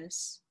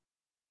justice.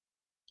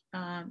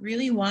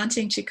 Really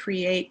wanting to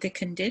create the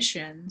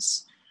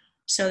conditions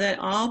so that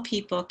all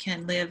people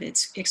can live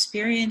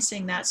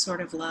experiencing that sort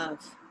of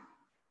love.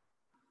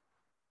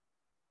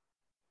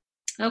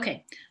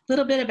 Okay, a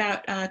little bit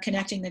about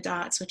connecting the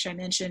dots, which I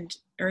mentioned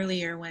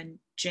earlier when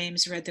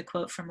James read the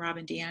quote from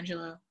Robin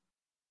DiAngelo.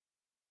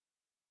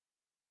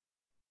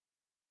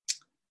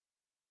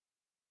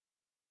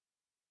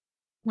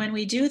 When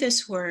we do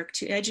this work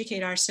to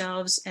educate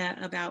ourselves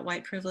about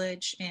white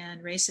privilege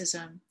and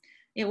racism,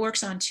 it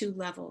works on two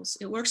levels.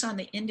 It works on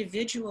the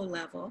individual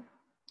level,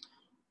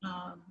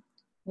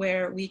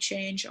 where we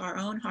change our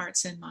own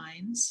hearts and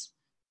minds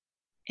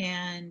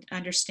and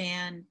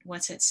understand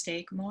what's at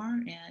stake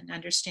more, and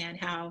understand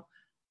how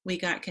we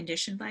got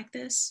conditioned like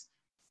this.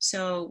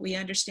 So we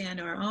understand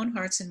our own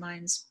hearts and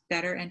minds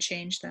better and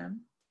change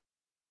them.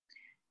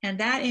 And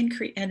that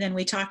and then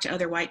we talk to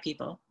other white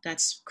people.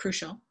 That's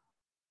crucial,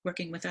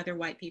 working with other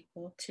white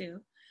people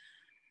too.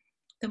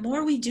 The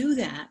more we do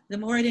that, the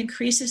more it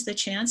increases the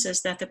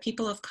chances that the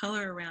people of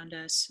color around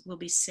us will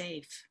be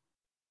safe.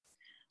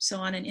 So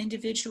on an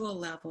individual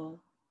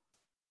level,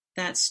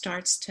 that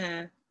starts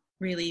to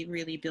really,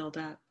 really build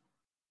up.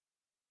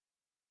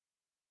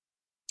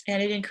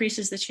 And it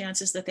increases the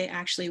chances that they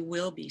actually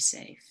will be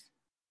safe.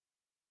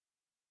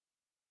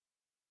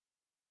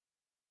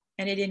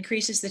 And it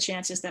increases the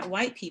chances that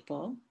white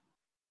people,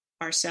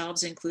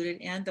 ourselves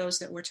included, and those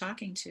that we're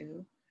talking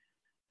to,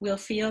 will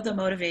feel the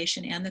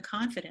motivation and the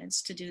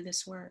confidence to do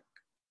this work.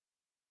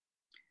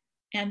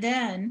 And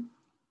then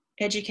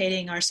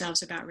educating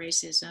ourselves about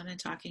racism and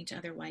talking to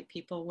other white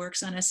people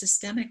works on a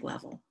systemic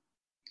level.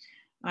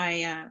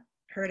 I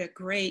heard a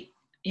great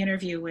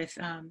interview with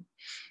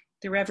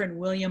the Reverend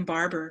William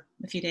Barber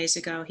a few days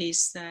ago.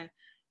 He's the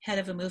head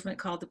of a movement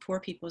called the Poor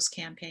People's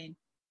Campaign,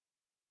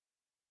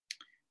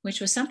 which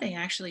was something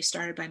actually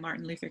started by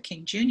Martin Luther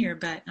King Jr.,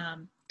 but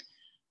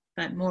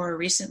more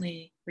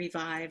recently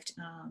revived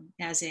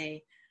as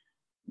a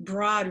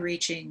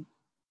broad-reaching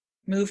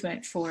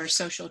movement for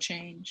social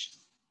change.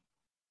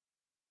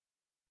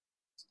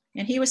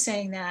 And he was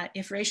saying that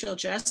if racial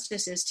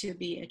justice is to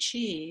be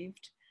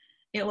achieved,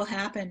 it will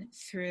happen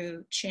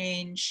through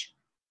change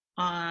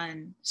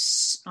on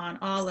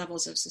all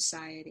levels of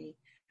society.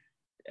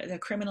 The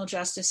criminal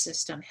justice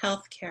system,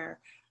 healthcare,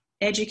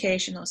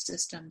 educational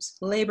systems,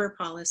 labor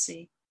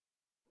policy,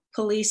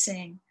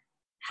 policing,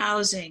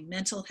 housing,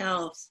 mental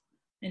health,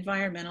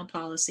 environmental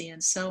policy,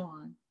 and so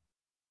on.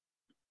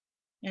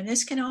 And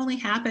this can only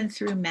happen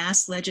through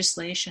mass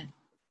legislation.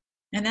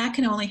 And that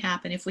can only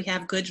happen if we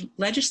have good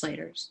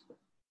legislators.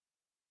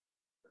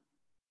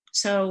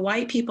 So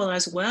white people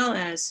as well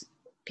as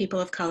people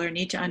of color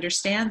need to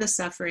understand the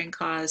suffering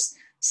caused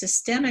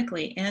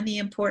systemically and the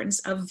importance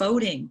of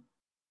voting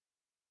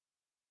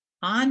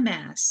en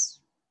masse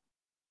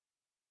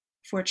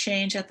for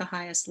change at the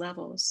highest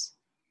levels.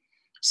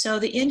 So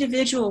the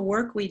individual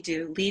work we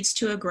do leads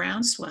to a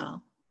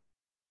groundswell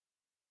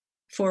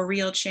for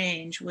real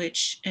change,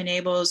 which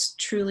enables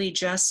truly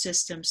just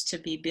systems to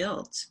be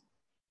built.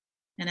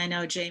 And I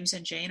know James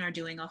and Jane are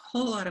doing a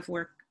whole lot of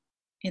work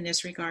in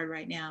this regard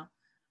right now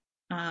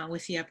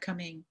with the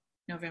upcoming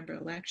November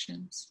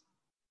elections.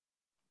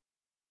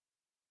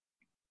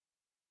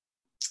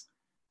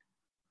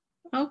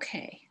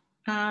 Okay.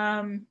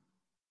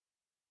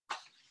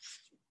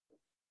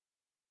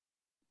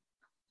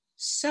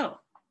 So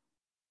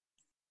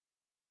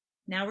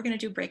now we're going to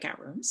do breakout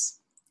rooms.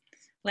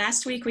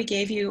 Last week we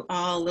gave you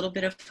all a little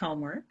bit of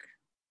homework,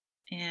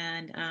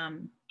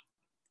 and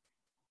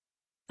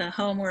the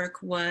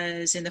homework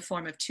was in the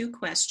form of 2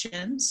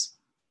 questions,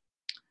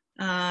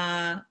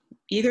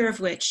 either of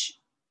which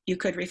you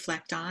could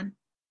reflect on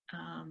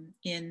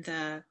in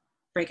the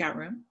breakout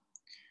room.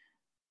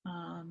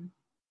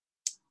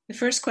 The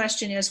first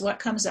question is, what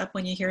comes up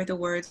when you hear the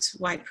words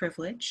white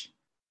privilege?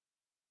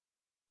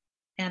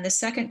 And the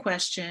second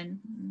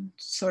question,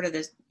 sort of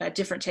a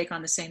different take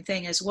on the same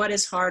thing, is what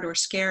is hard or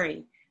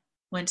scary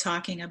when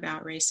talking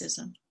about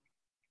racism?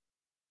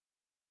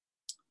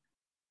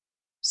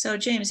 So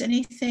James,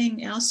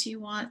 anything else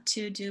you want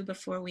to do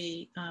before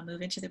we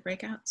move into the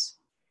breakouts?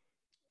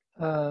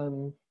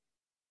 I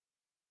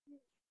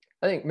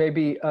think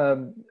maybe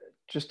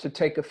just to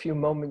take a few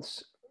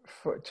moments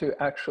to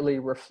actually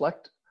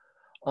reflect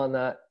on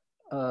that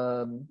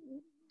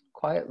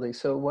quietly.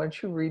 So why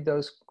don't you read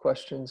those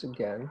questions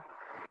again?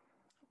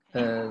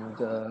 And,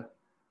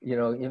 you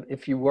know,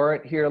 if you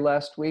weren't here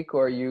last week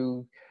or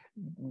you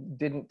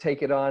didn't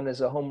take it on as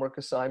a homework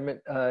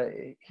assignment,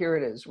 here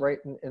it is right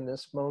in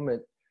this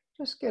moment.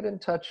 Just get in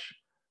touch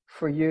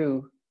for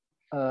you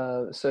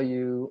so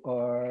you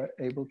are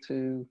able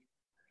to,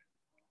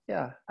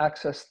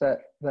 access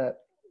that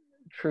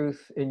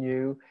truth in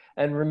you.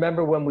 And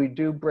remember, when we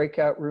do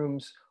breakout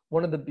rooms,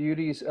 one of the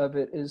beauties of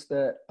it is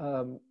that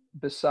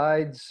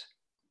besides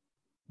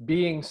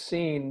being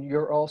seen,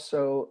 you're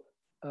also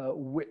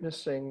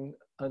witnessing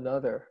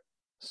another.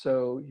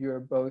 So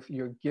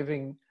you're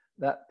giving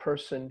that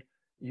person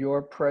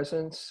your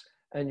presence,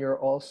 and you're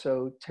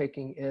also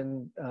taking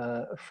in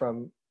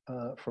from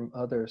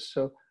others.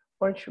 So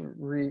why don't you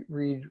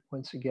read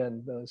once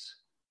again those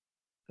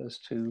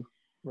 2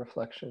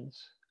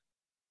 reflections?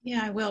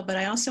 Yeah, I will, but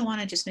I also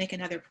want to just make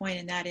another point,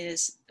 and that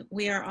is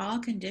we are all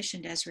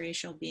conditioned as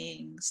racial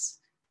beings,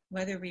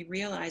 whether we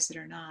realize it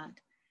or not.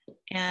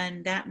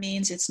 And that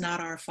means it's not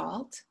our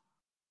fault,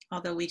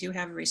 although we do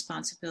have a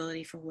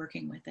responsibility for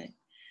working with it.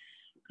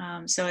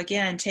 So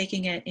again,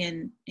 taking it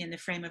in the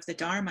frame of the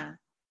Dharma,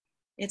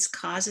 it's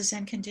causes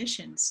and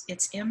conditions.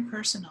 It's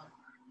impersonal.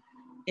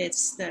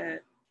 It's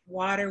the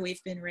water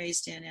we've been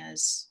raised in,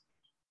 as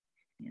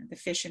the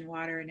fish and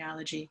water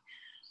analogy.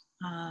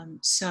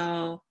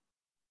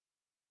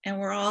 And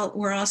we're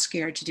all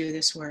scared to do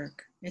this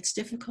work. It's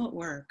difficult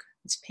work.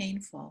 It's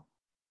painful,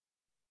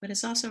 but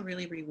it's also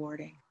really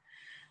rewarding.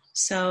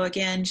 So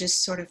again,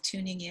 just sort of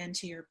tuning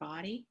into your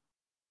body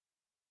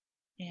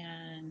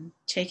and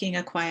taking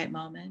a quiet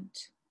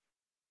moment,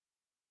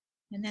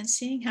 and then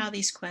seeing how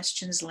these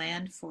questions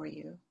land for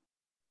you.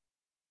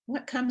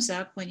 What comes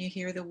up when you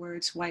hear the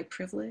words white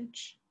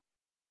privilege?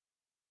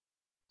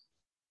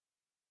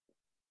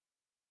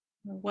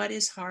 What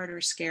is hard or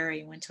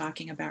scary when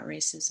talking about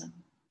racism?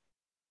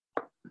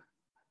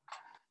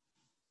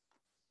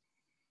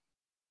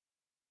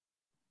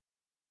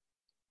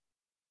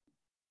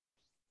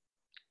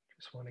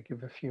 Just want to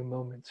give a few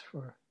moments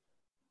for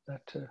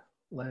that to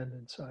land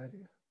inside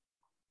you.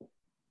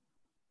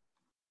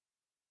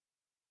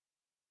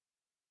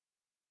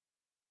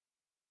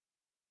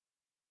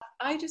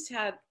 I just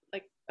had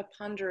like a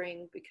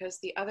pondering, because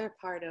the other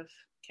part of,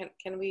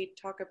 can we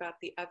talk about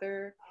the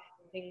other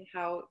thing,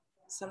 how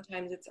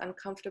sometimes it's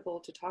uncomfortable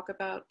to talk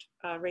about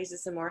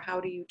racism, or how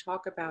do you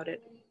talk about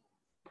it?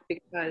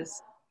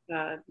 Because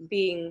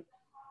being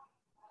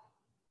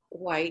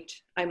white,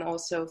 I'm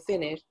also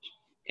Finnish,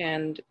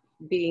 and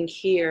being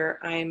here,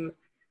 I'm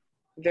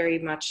very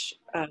much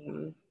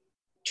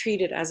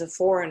treated as a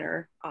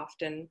foreigner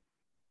often.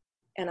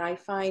 And I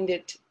find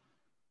it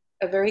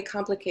a very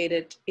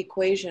complicated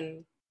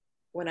equation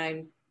when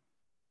I'm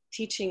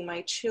teaching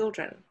my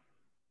children,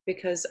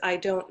 because I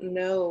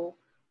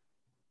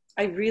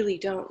really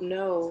don't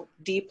know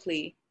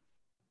deeply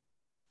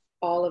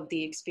all of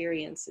the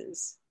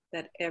experiences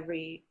that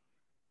every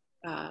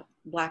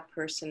Black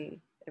person,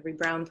 every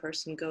brown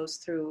person goes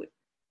through,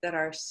 that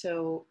are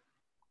so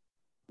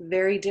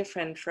very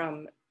different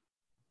from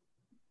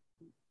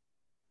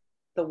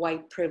the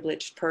white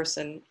privileged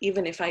person,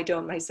 even if I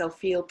don't myself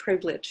feel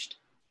privileged.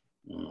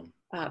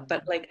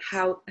 But like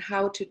how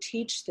to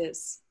teach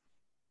this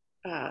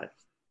and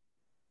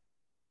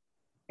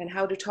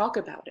how to talk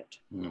about it.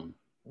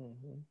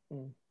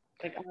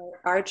 Like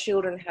our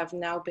children have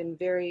now been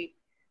very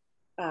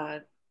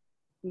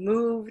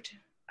moved.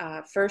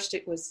 First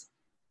it was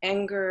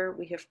anger.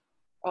 We have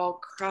all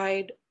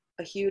cried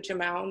a huge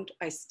amount.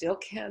 I still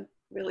can't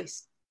really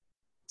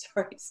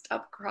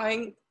stop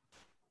crying.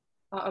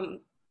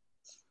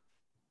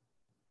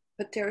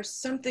 But there's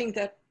something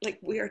that like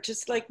we are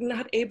just like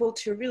not able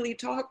to really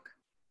talk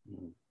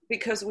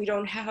because we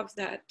don't have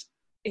that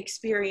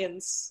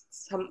experience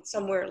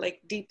somewhere like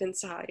deep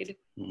inside.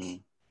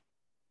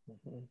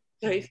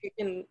 So if you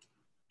can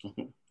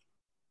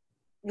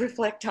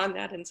reflect on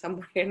that in some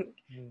way and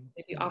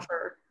maybe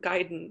offer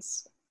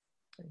guidance.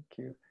 Thank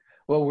you.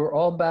 Well, we're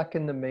all back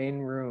in the main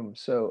room.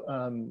 So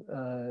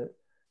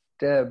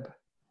Deb,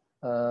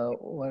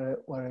 why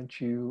don't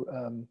you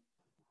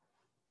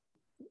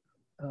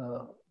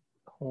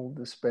hold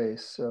the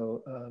space?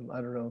 So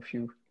I don't know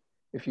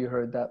if you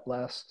heard that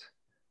last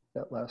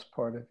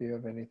part. If you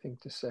have anything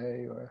to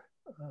say, or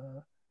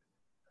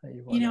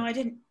you know, I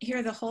didn't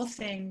hear the whole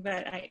thing,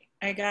 but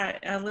I got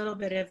a little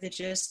bit of the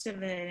gist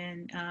of it.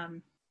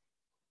 And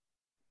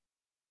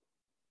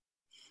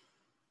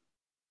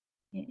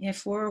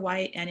if we're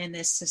white and in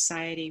this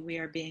society, we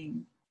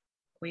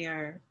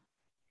are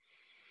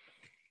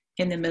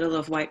in the middle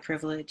of white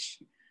privilege,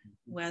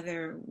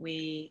 whether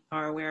we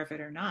are aware of it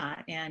or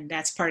not. And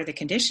that's part of the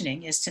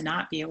conditioning, is to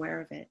not be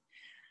aware of it.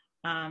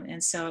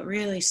 And so it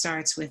really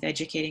starts with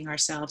educating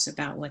ourselves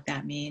about what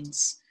that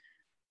means.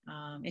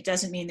 It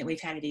doesn't mean that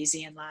we've had it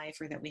easy in life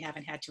or that we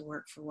haven't had to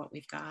work for what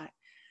we've got,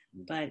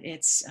 but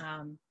it's,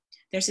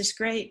 there's this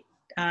great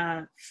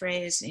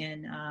phrase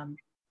in,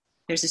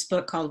 there's this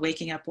book called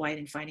Waking Up White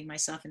and Finding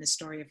Myself in the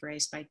Story of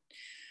Race by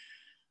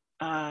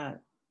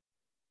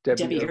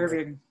Debbie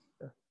Irving.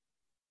 Yeah.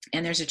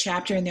 And there's a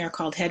chapter in there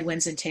called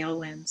Headwinds and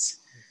Tailwinds.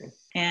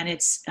 And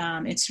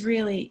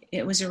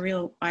it was a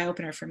real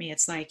eye-opener for me.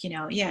 It's like, you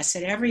know, yes,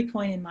 at every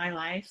point in my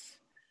life,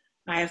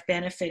 I have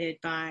benefited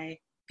by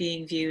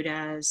being viewed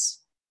as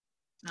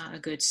a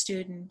good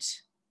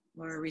student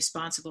or a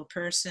responsible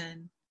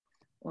person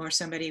or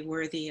somebody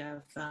worthy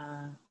of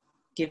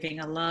giving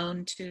a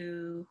loan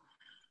to,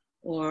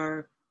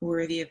 or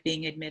worthy of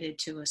being admitted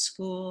to a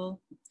school.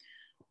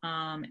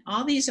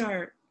 All these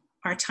are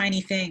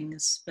tiny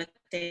things, but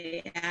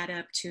they add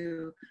up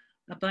to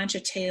a bunch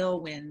of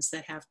tailwinds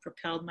that have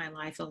propelled my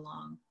life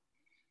along.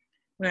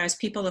 Whereas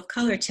people of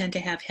color tend to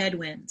have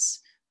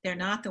headwinds. They're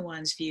not the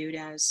ones viewed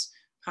as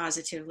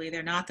positively.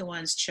 They're not the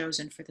ones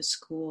chosen for the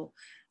school.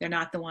 They're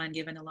not the one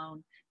given a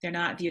loan. They're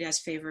not viewed as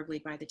favorably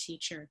by the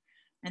teacher.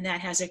 And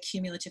that has a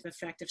cumulative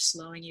effect of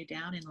slowing you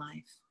down in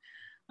life.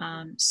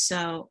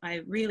 So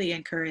I really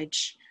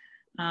encourage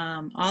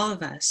all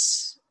of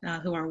us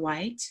who are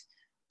white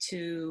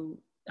to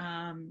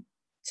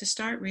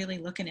start really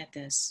looking at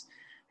this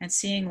and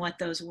seeing what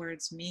those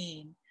words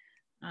mean.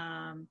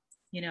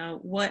 You know,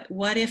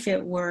 what if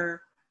it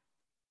were,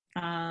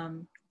 you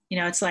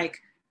know, it's like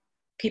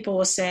people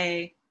will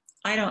say,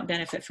 I don't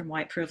benefit from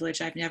white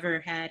privilege. I've never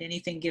had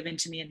anything given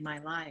to me in my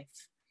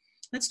life.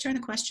 Let's turn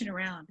the question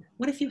around.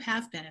 What if you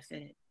have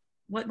benefited?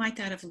 What might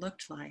that have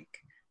looked like?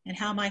 And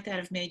how might that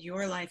have made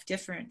your life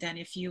different than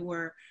if you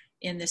were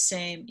in the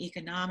same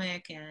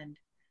economic and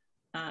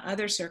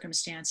other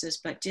circumstances,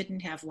 but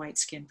didn't have white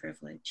skin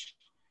privilege?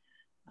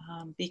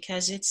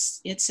 Because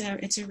it's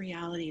a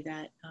reality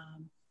that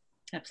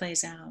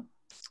plays out.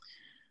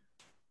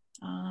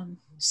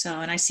 So,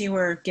 and I see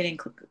we're getting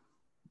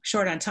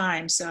short on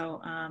time, so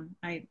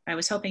I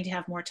was hoping to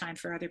have more time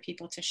for other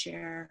people to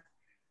share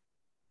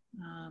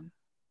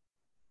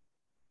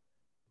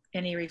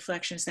any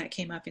reflections that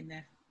came up in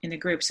the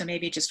group. So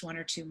maybe just one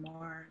or two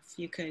more, if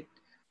you could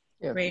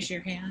raise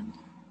your hand.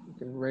 You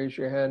can raise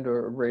your hand,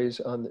 or raise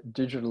on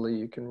digitally.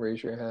 You can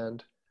raise your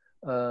hand.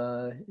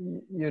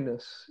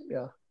 Eunice,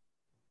 yeah.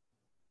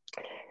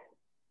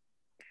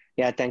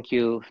 Yeah, thank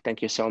you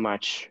so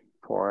much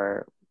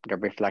for the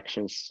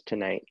reflections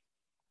tonight,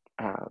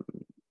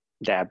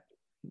 Deb.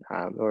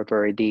 or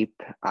very deep.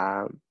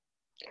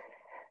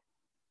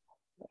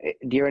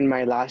 During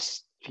my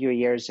last few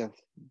years of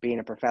being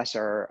a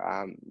professor,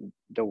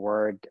 the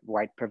word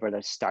white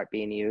privilege started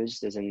being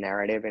used as a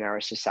narrative in our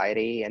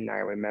society. And I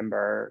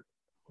remember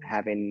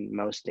having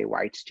mostly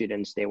white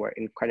students, they were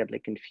incredibly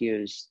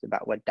confused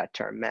about what that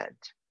term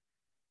meant.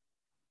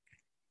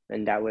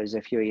 And that was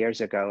a few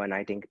years ago, and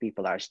I think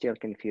people are still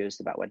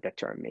confused about what the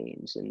term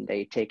means, and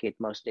they take it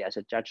mostly as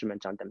a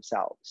judgment on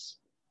themselves,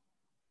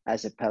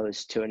 as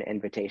opposed to an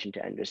invitation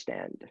to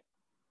understand.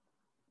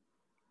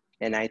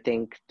 And I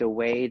think the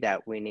way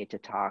that we need to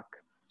talk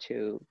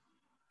to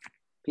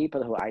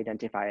people who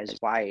identify as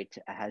white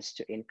has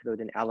to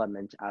include an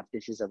element of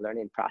this is a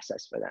learning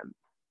process for them.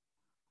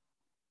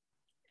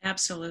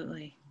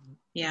 Absolutely.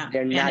 Yeah.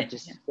 They're not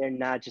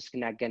just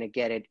not going to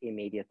get it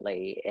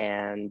immediately.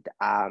 And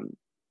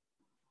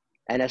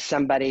as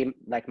somebody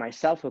like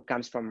myself who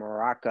comes from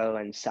Morocco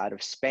and south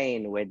of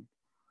Spain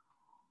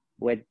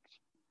with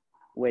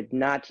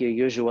not your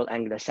usual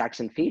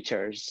Anglo-Saxon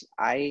features,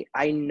 I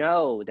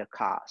know the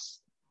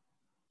cost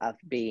of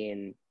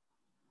being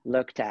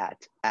looked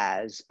at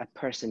as a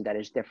person that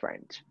is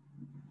different.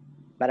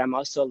 But I'm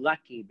also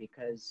lucky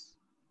because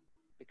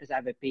I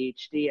have a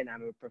PhD and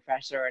I'm a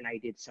professor and I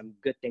did some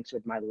good things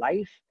with my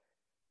life.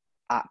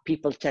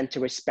 People tend to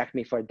respect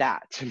me for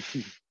that.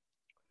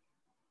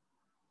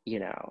 You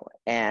know,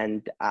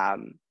 and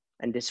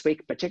this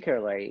week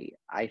particularly,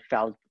 I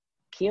felt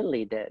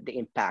keenly the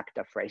impact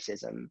of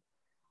racism.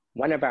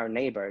 One of our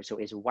neighbors who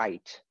is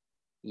white,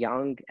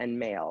 young and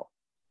male,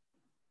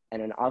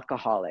 and an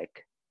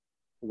alcoholic,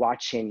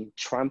 watching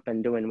Trump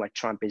and doing what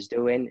Trump is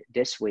doing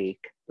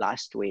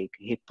last week,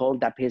 he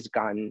pulled up his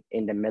gun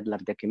in the middle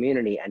of the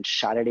community and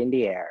shot it in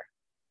the air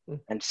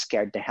and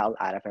scared the hell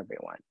out of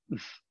everyone.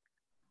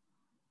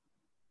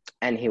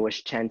 And he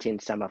was chanting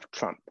some of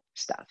Trump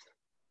stuff.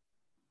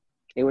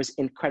 It was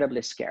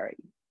incredibly scary.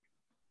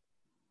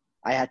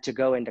 I had to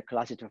go in the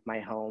closet of my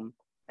home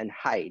and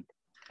hide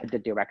at the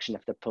direction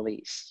of the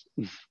police.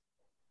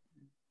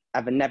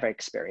 I've never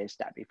experienced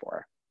that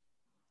before.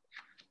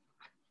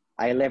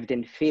 I lived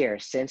in fear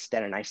since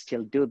then, and I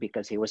still do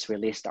because he was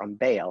released on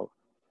bail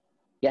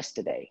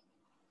yesterday.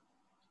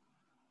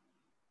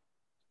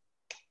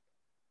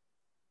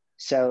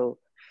 So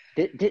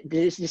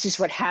this is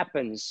what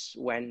happens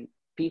when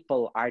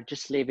people are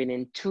just living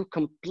in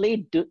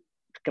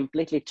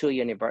completely two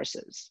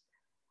universes.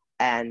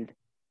 And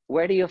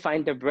where do you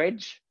find the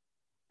bridge?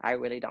 I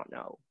really don't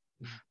know.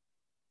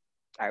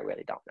 I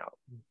really don't know.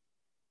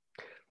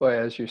 Well,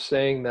 as you're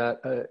saying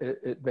that,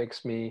 it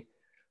makes me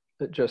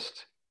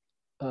just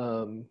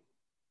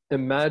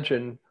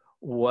imagine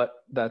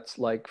what that's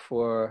like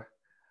for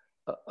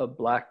a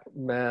Black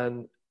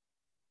man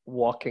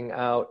walking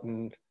out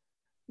and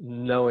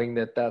knowing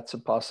that that's a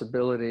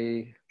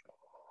possibility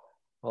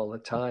all the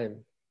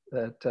time.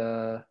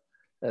 That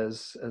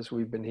as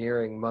we've been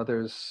hearing,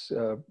 mothers,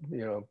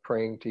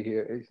 praying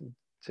to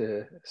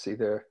see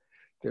their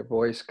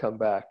boys come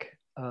back,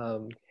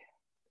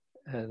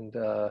 and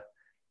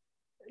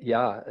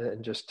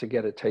just to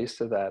get a taste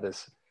of that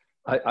is,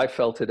 I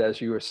felt it as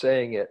you were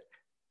saying it,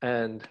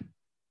 and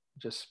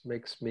just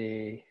makes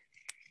me,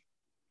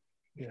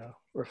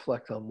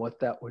 reflect on what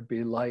that would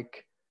be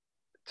like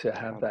to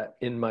have that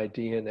in my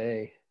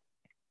DNA.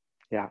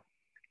 Yeah.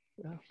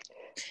 Yeah.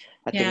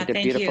 I think the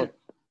beautiful. You.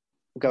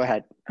 Go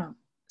ahead. Oh,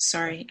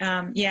 sorry.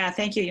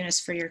 Thank you,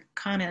 Eunice, for your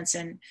comments.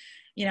 And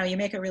you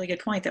make a really good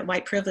point that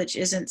white privilege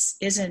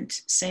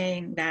isn't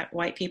saying that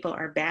white people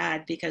are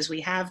bad because we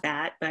have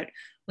that, but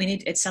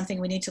it's something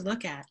we need to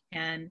look at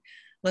and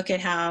look at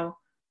how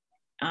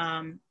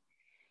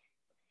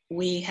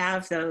we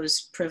have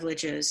those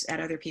privileges at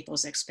other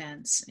people's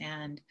expense.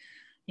 And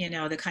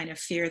the kind of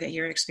fear that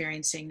you're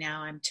experiencing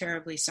now, I'm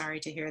terribly sorry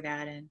to hear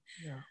that. And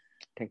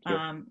thank you.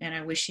 And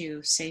I wish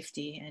you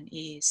safety and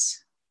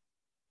ease.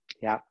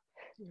 Yeah,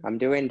 I'm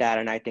doing that,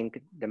 and I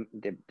think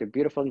the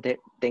beautiful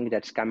thing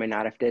that's coming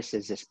out of this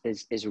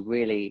is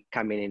really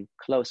coming in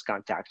close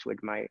contact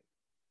with my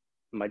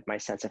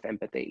sense of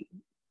empathy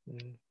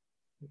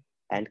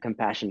and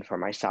compassion for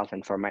myself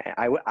and for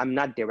I'm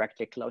not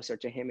directly closer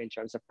to him in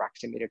terms of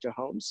proximity to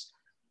homes,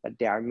 but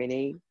there are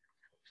many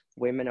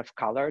women of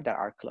color that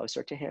are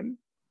closer to him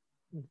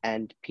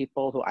and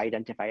people who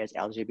identify as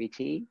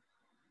LGBT.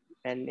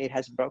 And it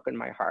has broken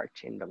my heart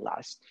in the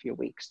last few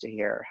weeks to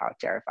hear how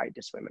terrified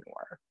these women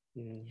were.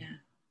 Yeah.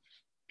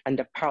 And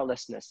the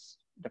powerlessness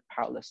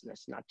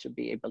not to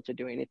be able to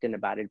do anything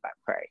about it but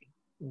pray.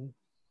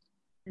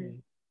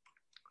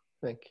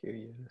 Thank you,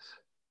 Eunice.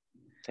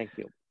 Thank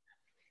you.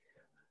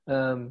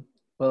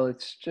 Well,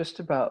 it's just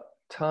about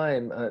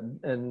time,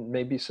 and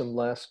maybe some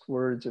last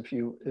words if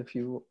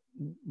you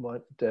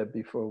want, Deb,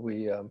 before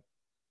we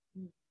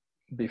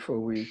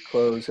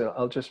close.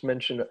 I'll just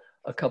mention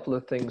a couple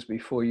of things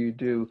before you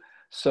do.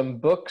 Some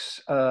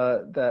books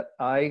that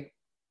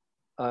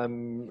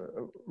I'm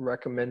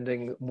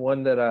recommending.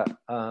 One that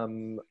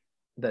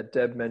that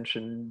Deb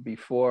mentioned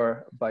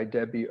before, by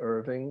Debbie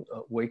Irving,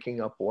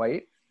 Waking Up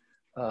White.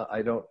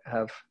 I don't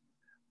have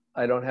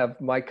I don't have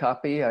my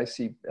copy. I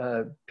see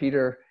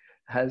Peter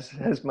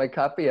has my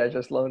copy. I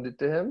just loaned it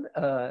to him.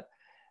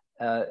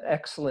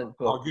 Excellent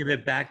book. I'll give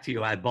it back to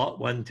you. I bought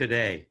one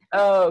today.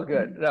 Oh,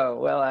 good. No,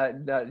 well,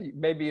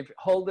 maybe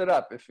hold it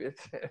up if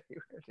it's.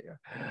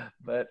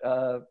 But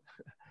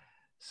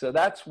so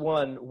that's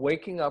one.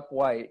 Waking Up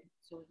White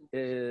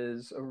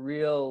is a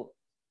real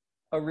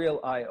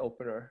eye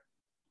opener.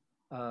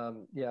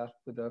 Yeah,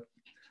 with a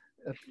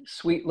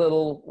sweet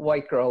little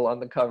white girl on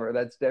the cover.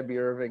 That's Debbie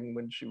Irving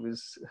when she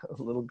was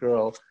a little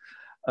girl.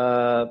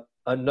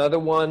 Another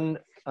one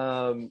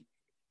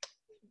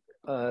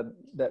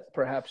that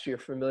perhaps you're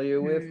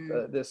familiar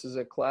with. This is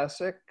a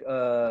classic,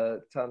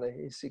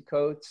 Ta-Nehisi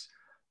Coates,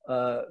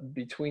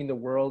 Between the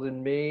World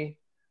and Me.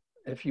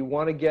 If you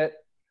want to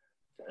get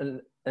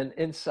an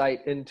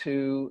insight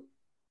into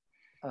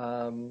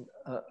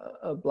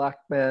a Black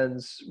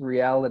man's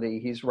reality,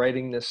 he's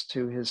writing this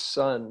to his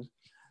son.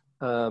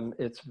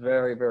 It's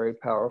very, very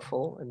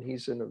powerful, and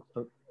he's an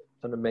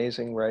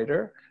amazing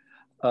writer.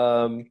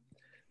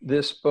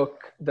 This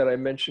book that I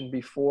mentioned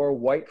before,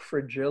 White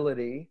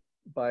Fragility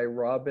by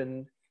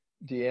Robin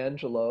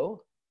DiAngelo,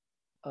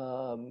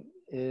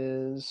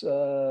 is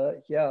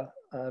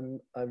I'm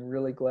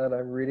really glad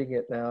I'm reading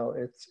it now.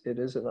 It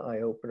is an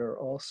eye opener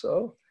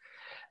also.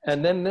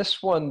 And then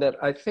this one that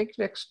I think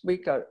next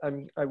week I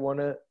want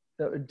to.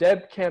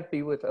 Deb can't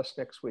be with us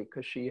next week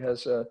because she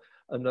has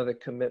another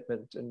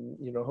commitment, and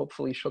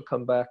hopefully she'll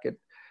come back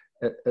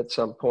at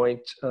some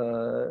point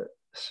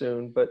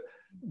soon. But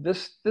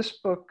this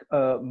book,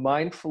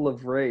 Mindful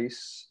of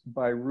Race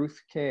by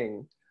Ruth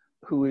King,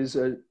 who is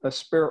a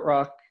Spirit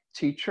Rock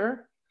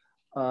teacher,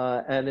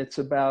 and it's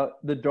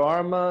about the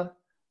Dharma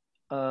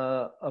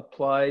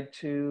applied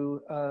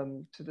to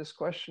this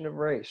question of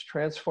race,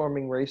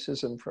 transforming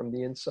racism from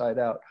the inside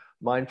out.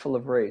 Mindful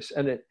of Race,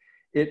 and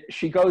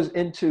she goes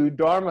into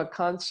Dharma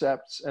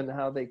concepts and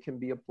how they can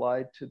be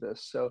applied to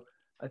this. So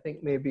I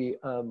think maybe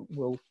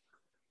we'll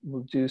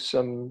do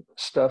some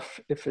stuff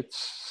if it's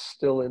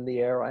still in the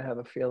air. I have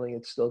a feeling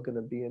it's still going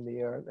to be in the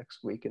air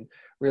next week, and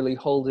really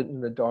hold it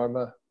in the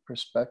Dharma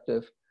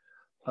perspective.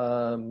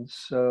 One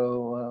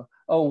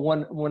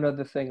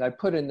other thing I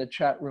put in the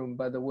chat room,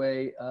 by the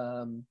way,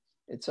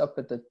 it's up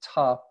at the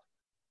top.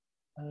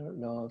 I don't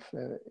know if,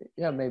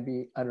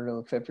 maybe, I don't know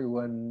if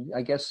everyone,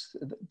 I guess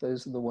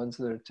those are the ones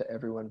that are to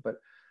everyone, but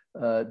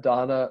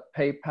Donna,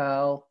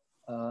 PayPal,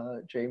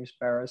 James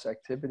Baraz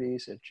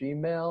Activities at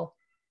gmail.com,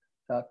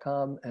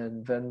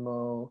 and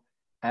Venmo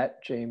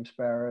at James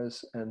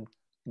Baraz, and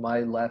my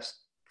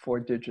last 4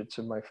 digits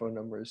of my phone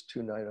number is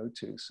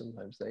 2902.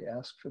 Sometimes they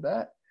ask for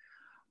that.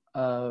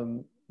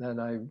 And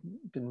I've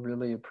been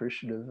really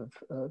appreciative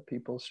of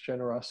people's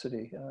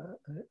generosity.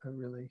 I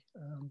really,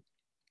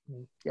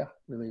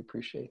 really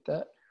appreciate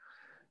that.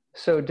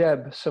 So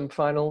Deb, some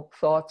final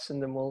thoughts, and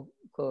then we'll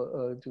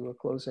do a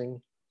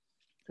closing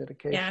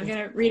dedication. Yeah, I'm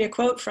going to read a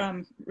quote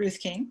from Ruth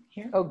King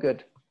here. Oh,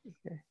 good.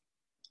 Okay.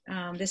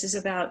 This is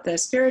about the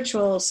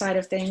spiritual side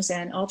of things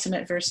and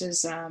ultimate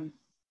versus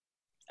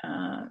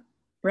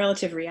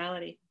relative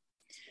reality.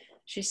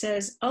 She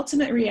says,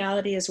 ultimate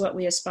reality is what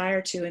we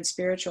aspire to in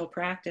spiritual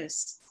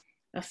practice,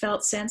 a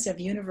felt sense of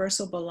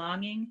universal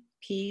belonging,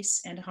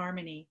 peace, and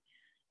harmony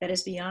that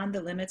is beyond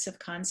the limits of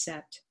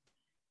concept.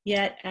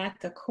 Yet at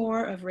the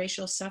core of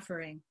racial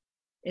suffering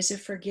is a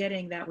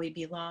forgetting that we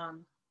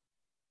belong.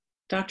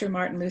 Dr.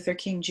 Martin Luther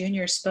King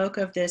Jr. spoke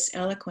of this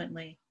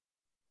eloquently.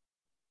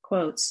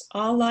 Quotes,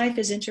 all life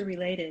is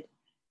interrelated,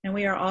 and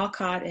we are all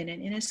caught in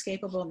an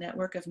inescapable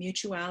network of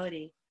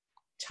mutuality,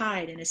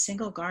 tied in a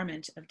single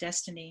garment of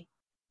destiny.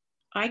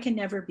 I can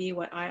never be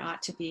what I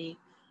ought to be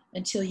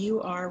until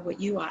you are what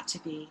you ought to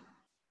be,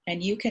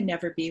 and you can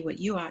never be what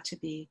you ought to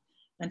be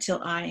until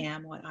I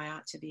am what I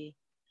ought to be.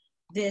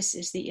 This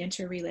is the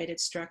interrelated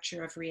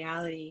structure of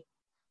reality.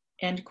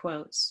 End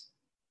quotes.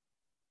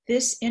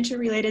 This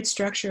interrelated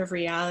structure of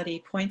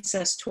reality points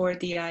us toward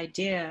the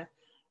idea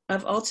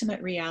of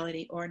ultimate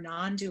reality or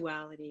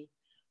non-duality,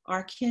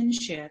 our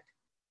kinship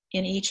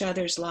in each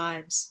other's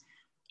lives.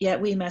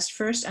 Yet we must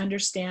first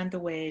understand the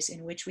ways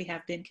in which we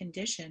have been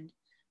conditioned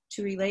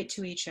to relate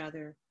to each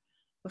other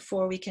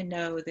before we can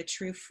know the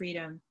true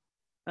freedom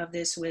of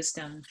this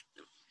wisdom.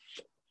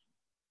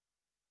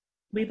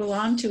 We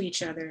belong to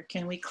each other.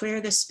 Can we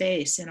clear the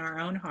space in our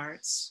own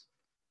hearts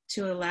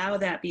to allow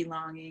that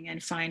belonging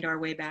and find our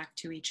way back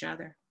to each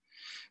other?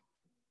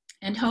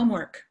 And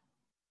homework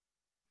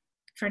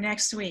for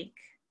next week.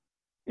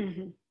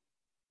 Mm-hmm.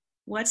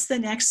 What's the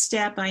next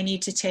step I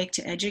need to take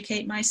to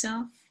educate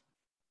myself?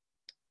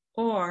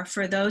 Or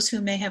for those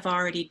who may have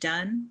already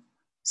done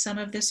some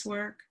of this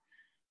work,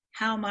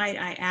 how might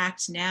I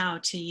act now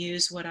to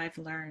use what I've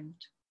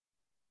learned?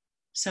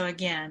 So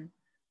again,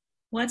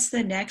 what's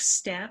the next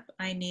step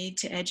I need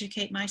to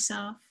educate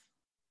myself?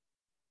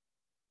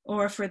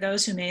 Or for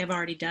those who may have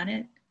already done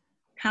it,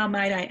 how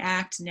might I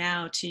act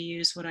now to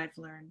use what I've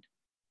learned?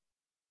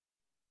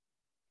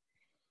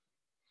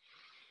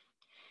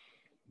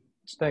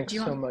 Thanks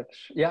so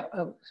much. Yeah.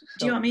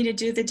 Do you want me to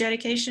do the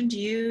dedication? Do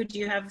you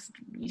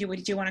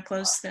want to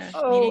close the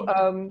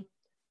meeting?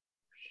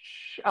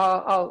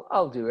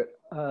 I'll do it.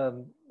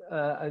 I'm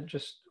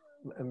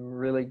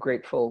really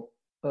grateful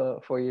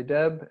for you,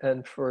 Deb,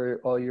 and for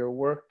all your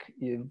work.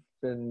 You've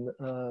been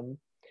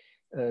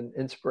an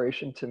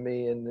inspiration to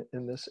me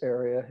in this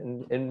area,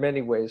 in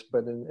many ways,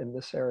 but in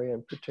this area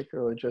in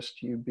particular,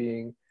 just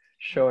you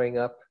showing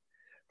up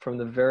from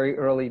the very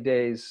early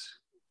days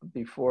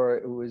before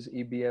it was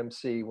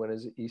EBMC, when it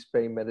was East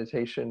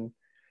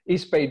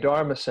Bay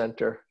Dharma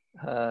Center.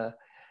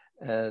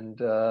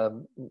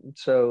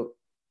 So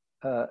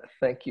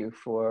thank you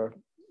for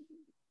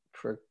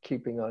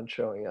keeping on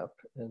showing up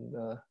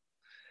and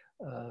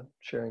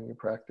sharing your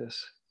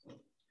practice.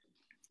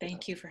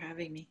 Thank you for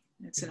having me.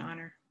 It's an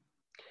honor.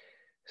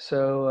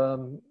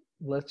 So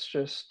let's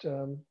just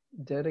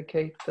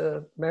dedicate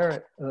the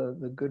merit,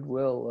 the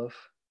goodwill of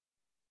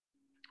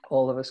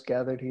all of us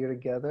gathered here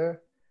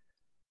together,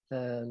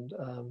 and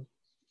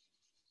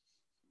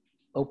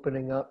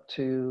opening up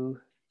to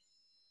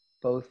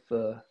both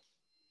the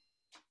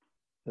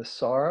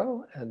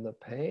sorrow and the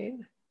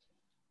pain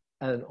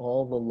and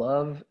all the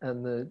love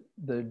and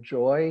the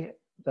joy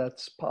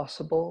that's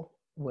possible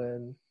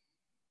when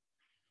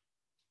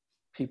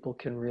people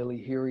can really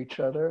hear each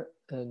other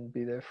and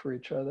be there for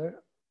each other.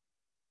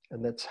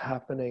 And that's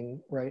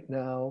happening right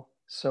now.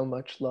 So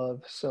much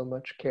love, so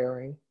much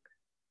caring.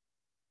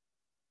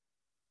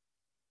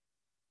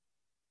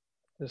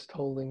 Just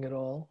holding it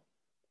all.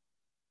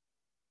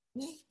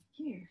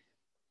 Here.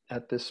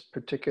 At this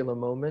particular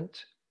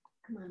moment.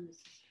 Come on,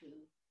 Mrs. True.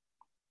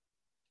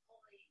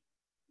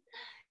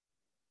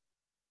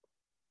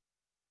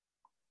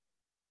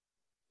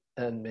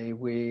 And may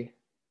we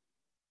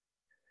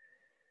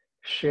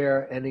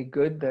share any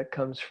good that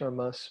comes from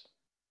us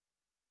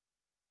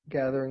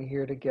gathering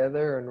here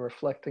together and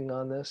reflecting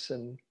on this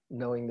and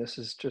knowing this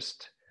is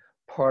just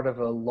part of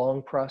a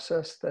long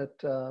process that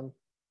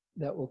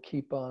we'll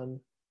keep on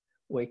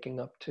waking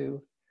up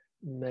to.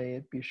 May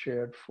it be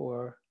shared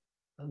for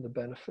the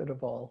benefit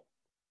of all.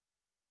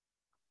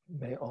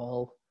 May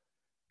all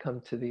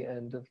come to the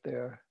end of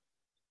their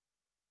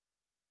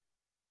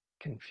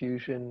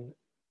confusion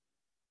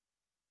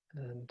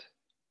and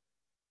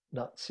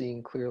not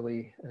seeing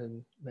clearly,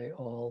 and may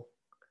all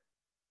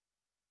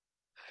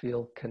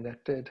feel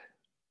connected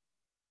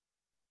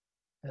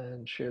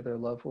and share their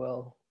love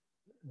well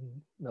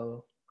and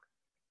know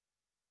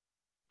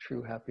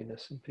true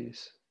happiness and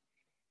peace.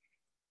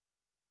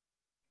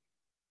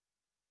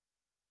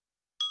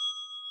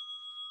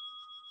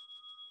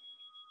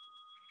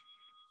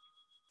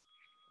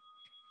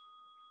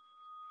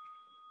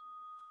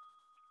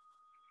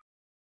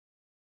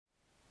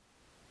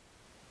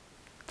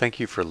 Thank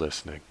you for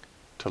listening.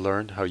 To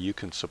learn how you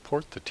can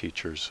support the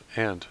teachers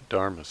and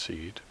Dharma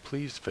Seed,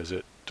 please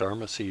visit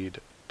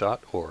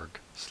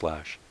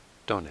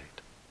dharmaseed.org/donate.